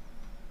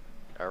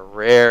 A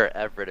rare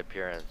Everett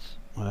appearance.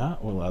 Yeah,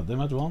 we'll add him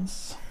at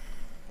once.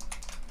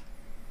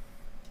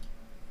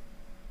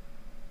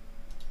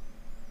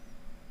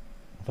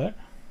 There.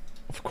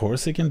 Of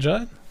course he can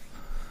join.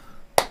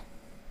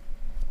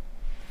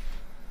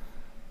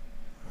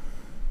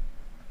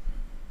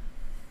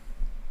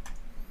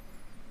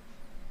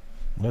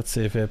 Let's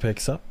see if he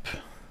picks up.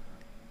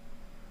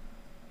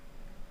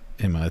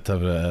 He might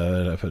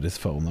have put his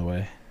phone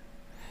away.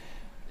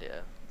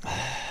 Yeah.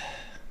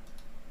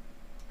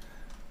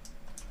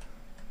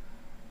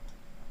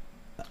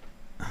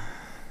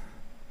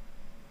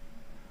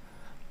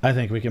 I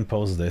think we can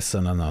post this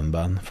and an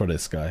unban for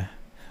this guy.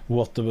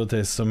 What about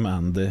this from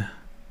Andy?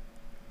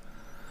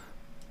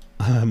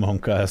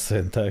 Monka has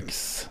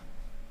syntax.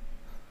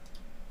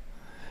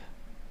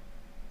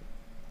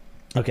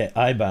 Okay,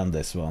 I banned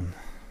this one.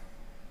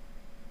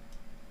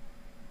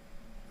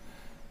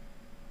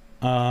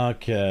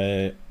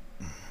 Okay.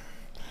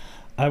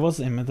 I was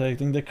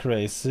imitating the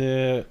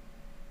crazy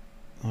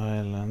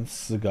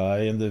violence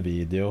guy in the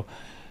video.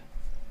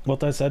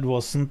 What I said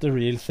wasn't the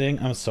real thing.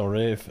 I'm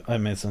sorry if I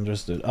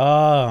misunderstood.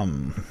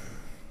 Because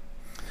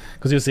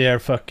you see our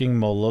fucking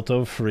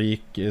Molotov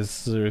freak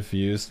is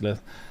refused.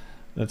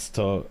 Let's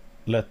talk.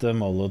 Let the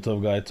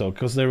Molotov guy talk.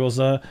 Because there was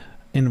a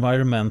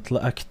environmental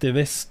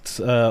activist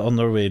on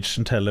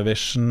Norwegian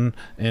television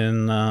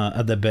in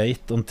a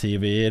debate on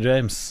TV,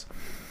 James.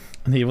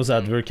 And he was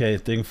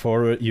advocating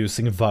for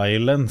using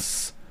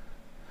violence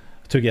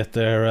to get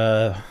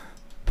their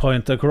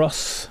point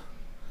across.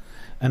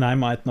 And I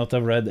might not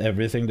have read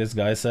everything this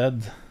guy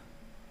said.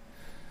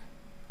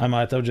 I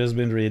might have just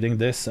been reading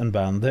this and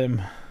banned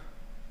him.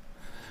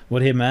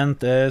 What he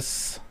meant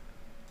is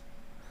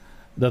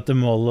that the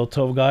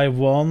Molotov guy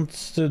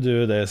wants to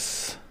do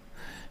this.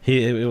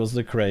 He was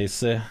the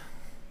crazy.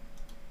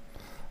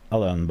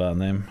 I'll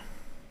unban him.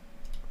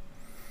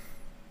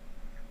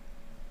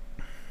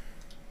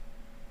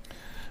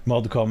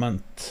 Mod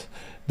comment.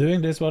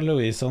 Doing this while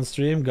Louise on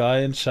stream, guy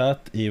in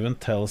chat even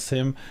tells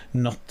him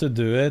not to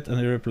do it, and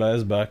he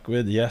replies back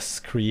with yes,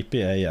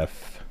 creepy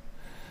AF.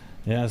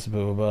 Yes,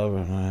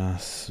 Booba,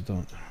 yes,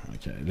 don't.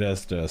 Okay,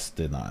 just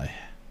deny.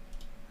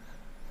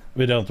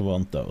 We don't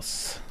want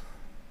those.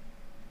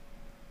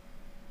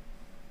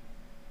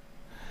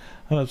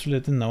 I have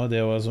absolutely no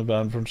idea what was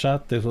banned from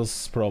chat. This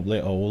was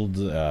probably old.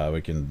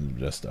 We can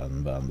just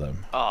unban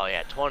them. Oh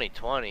yeah,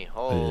 2020.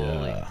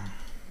 Holy. Yeah.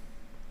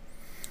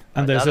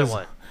 And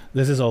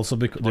this is also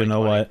because, you know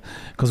why?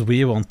 Because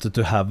we wanted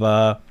to have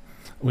a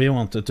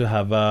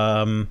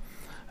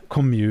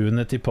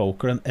community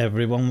poker, and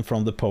everyone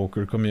from the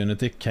poker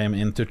community came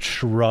in to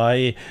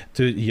try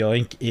to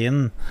yoink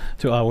in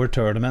to our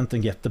tournament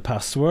and get the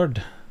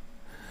password.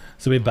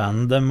 So we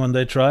banned them when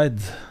they tried.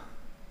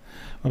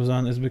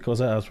 It's because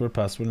I asked for a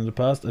password in the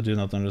past. I do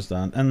not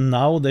understand. And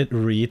now they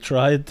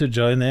retried to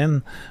join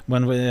in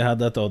when we had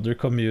that other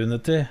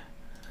community.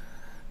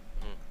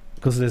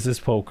 Because this is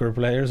poker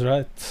players,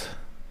 right?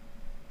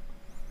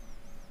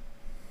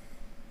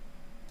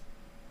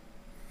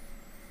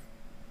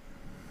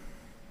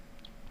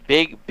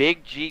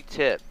 Big G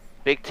tip.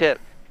 Big tip.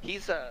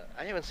 He's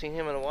I haven't seen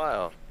him in a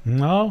while.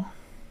 No.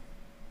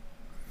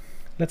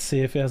 Let's see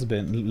if he has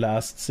been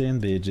last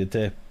seen BG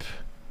tip.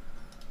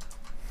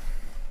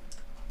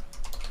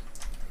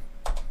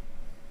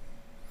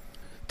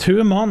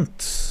 Two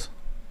months.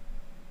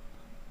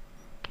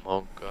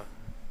 Monka.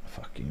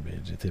 fucking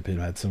BGTP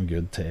made some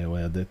good Teo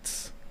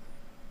edits.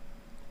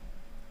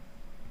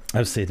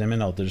 I've seen him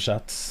in other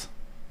chats.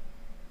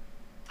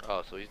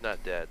 Oh, so he's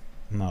not dead.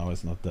 No,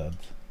 he's not dead.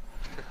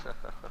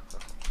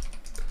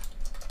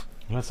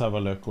 Let's have a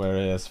look where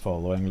he is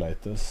following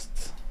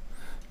latest.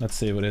 Let's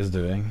see what he's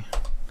doing.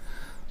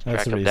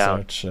 Let's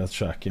research. Let's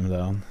track him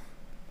down.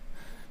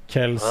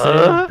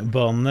 Kelsey,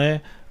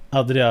 Bonnie,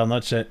 Adriana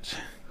Chech.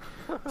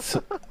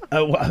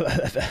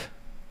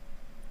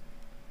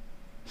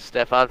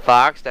 Stefan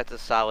Fox, that's a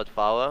solid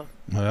follow.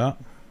 Yeah.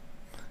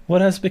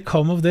 What has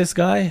become of this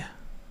guy?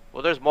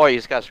 Well, there's more. You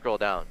just gotta scroll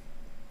down.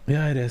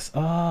 Yeah, it is.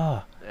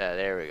 Ah. Yeah,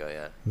 there we go.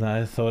 Yeah.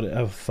 I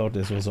thought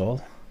this was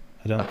all.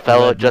 A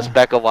fellow Just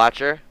Becca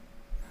watcher.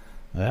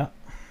 Yeah.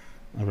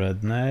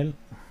 Red Nail.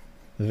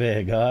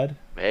 Vegard.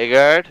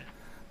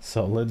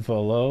 Solid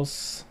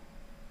follows.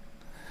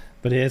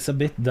 But he is a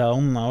bit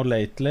down now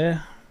lately.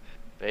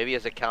 Maybe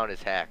his account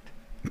is hacked.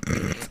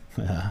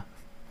 Yeah.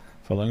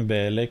 Following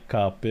Belik,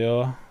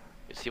 Capio.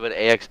 You see what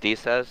AXD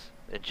says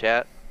in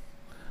chat?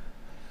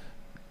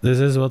 This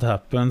is what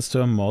happens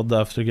to a mod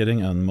after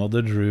getting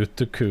unmodded route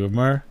to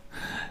Coomer.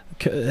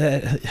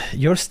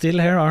 You're still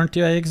here, aren't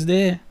you,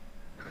 AXD?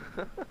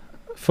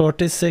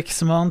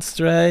 46 months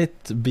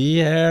straight. Be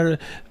here.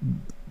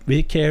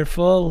 Be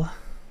careful.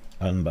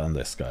 Unban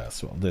this guy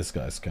as well. These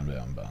guys can be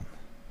unbanned.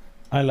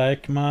 I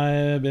like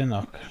my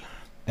binocle.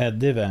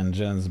 Eddie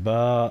Vengeance.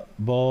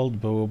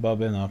 Bold Booba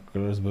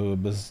binoculars.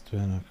 Boobas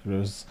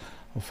binoculars.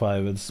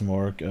 5 with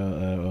smork.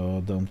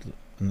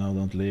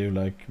 Don't leave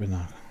like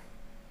binoculars.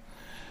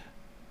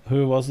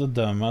 Who was the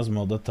dumbass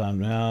mod that timed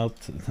me out?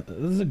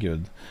 This is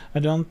good. I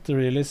don't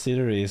really see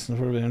the reason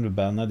for being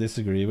banned. I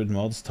disagree with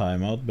mods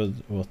timeout, but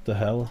what the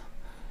hell?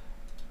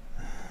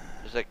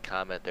 There's a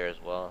comment there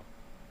as well.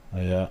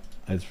 Yeah,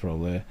 it's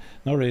probably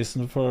no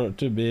reason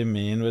to be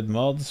mean with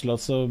mods.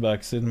 Lots of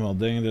backseat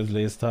modding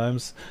release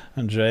times.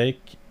 And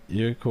Drake,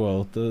 you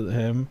quoted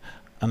him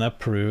and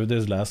approved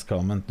his last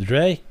comment.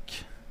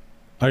 Drake,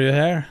 are you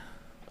here?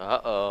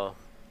 Uh-oh.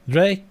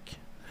 Drake,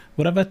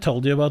 what have I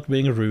told you about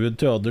being rude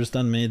to others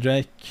than me,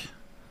 Drake?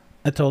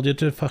 I told you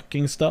to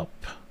fucking stop.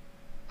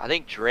 I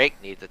think Drake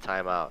needs a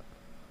timeout.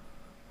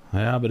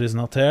 Yeah, but he's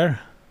not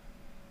here.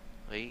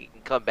 He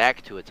can come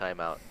back to a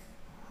timeout.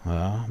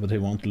 Yeah, but he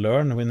won't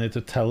learn. We need to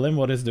tell him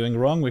what he's doing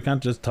wrong. We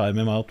can't just time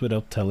him out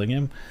without telling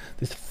him.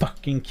 This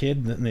fucking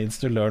kid needs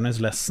to learn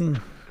his lesson.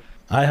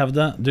 I have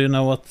the... Do you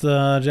know what,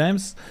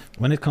 James?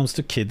 When it comes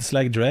to kids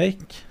like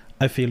Drake,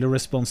 I feel a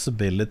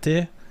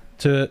responsibility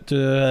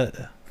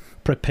to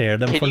prepare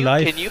them for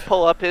life. Can you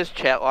pull up his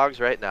chat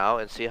logs right now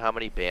and see how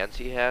many bans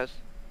he has?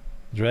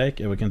 Drake?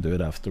 Yeah, we can do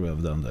it after we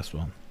have done this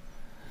one.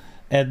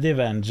 Eddie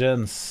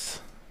Vengeance.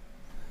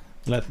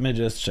 Let me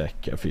just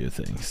check a few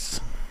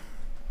things.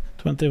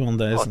 21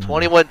 days. Oh,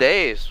 21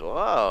 days.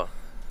 Wow.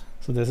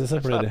 So this is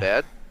That's pretty... not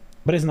bad.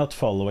 But he's not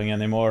following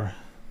anymore.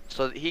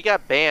 So he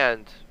got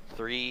banned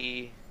a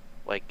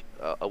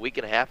week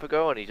and a half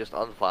ago, and he just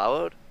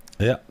unfollowed?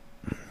 Yeah.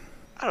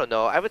 I don't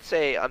know. I would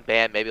say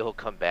unbanned. Maybe he'll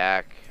come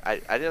back. I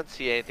didn't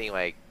see anything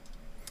like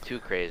too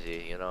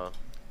crazy, you know.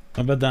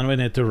 But then we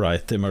need to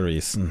write him a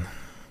reason.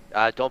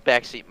 Don't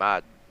backseat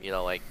mod. You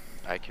know, like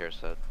iCare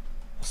said.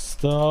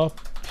 Stop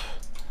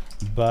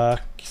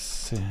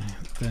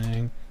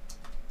backseating.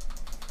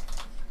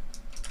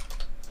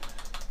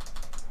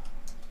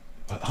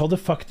 How the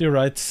fuck do you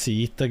write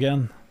seat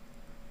again?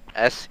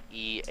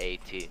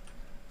 SEAT.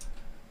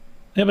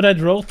 Yeah, but I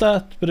wrote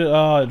that, but it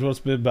was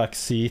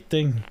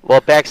backseating. Well,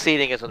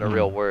 backseating isn't a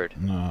real word.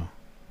 No.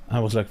 I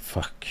was like,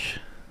 fuck.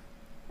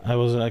 I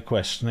was like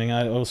questioning.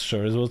 I was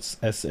sure it was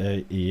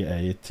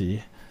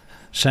SAEAT.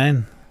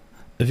 Shane,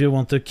 if you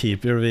want to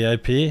keep your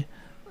VIP,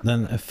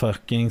 then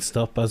fucking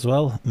stop as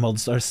well.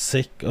 Mods are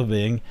sick of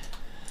being...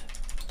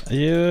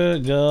 You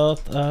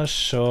got a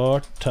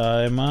short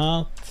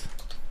timeout.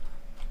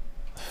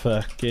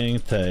 Fucking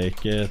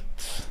take it.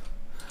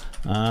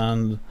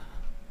 And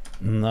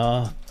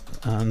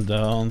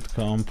don't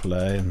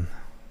complain.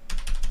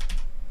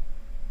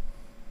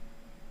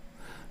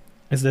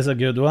 Is this a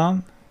good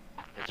one?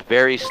 It's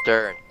very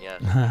stern,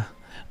 yes.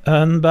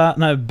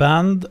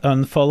 Banned,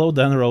 unfollowed,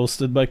 then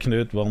roasted by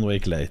Knut 1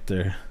 week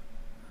later.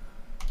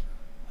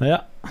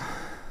 Yeah.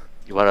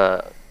 You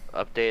wanna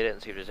update it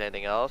and see if there's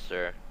anything else,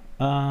 or?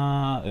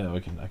 Yeah, I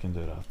can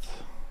do that.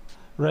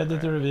 Ready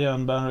to review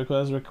unban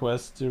request.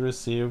 Request to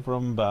receive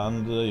from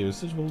banned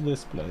users will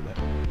display there.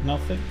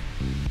 Nothing.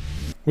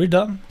 We're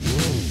done.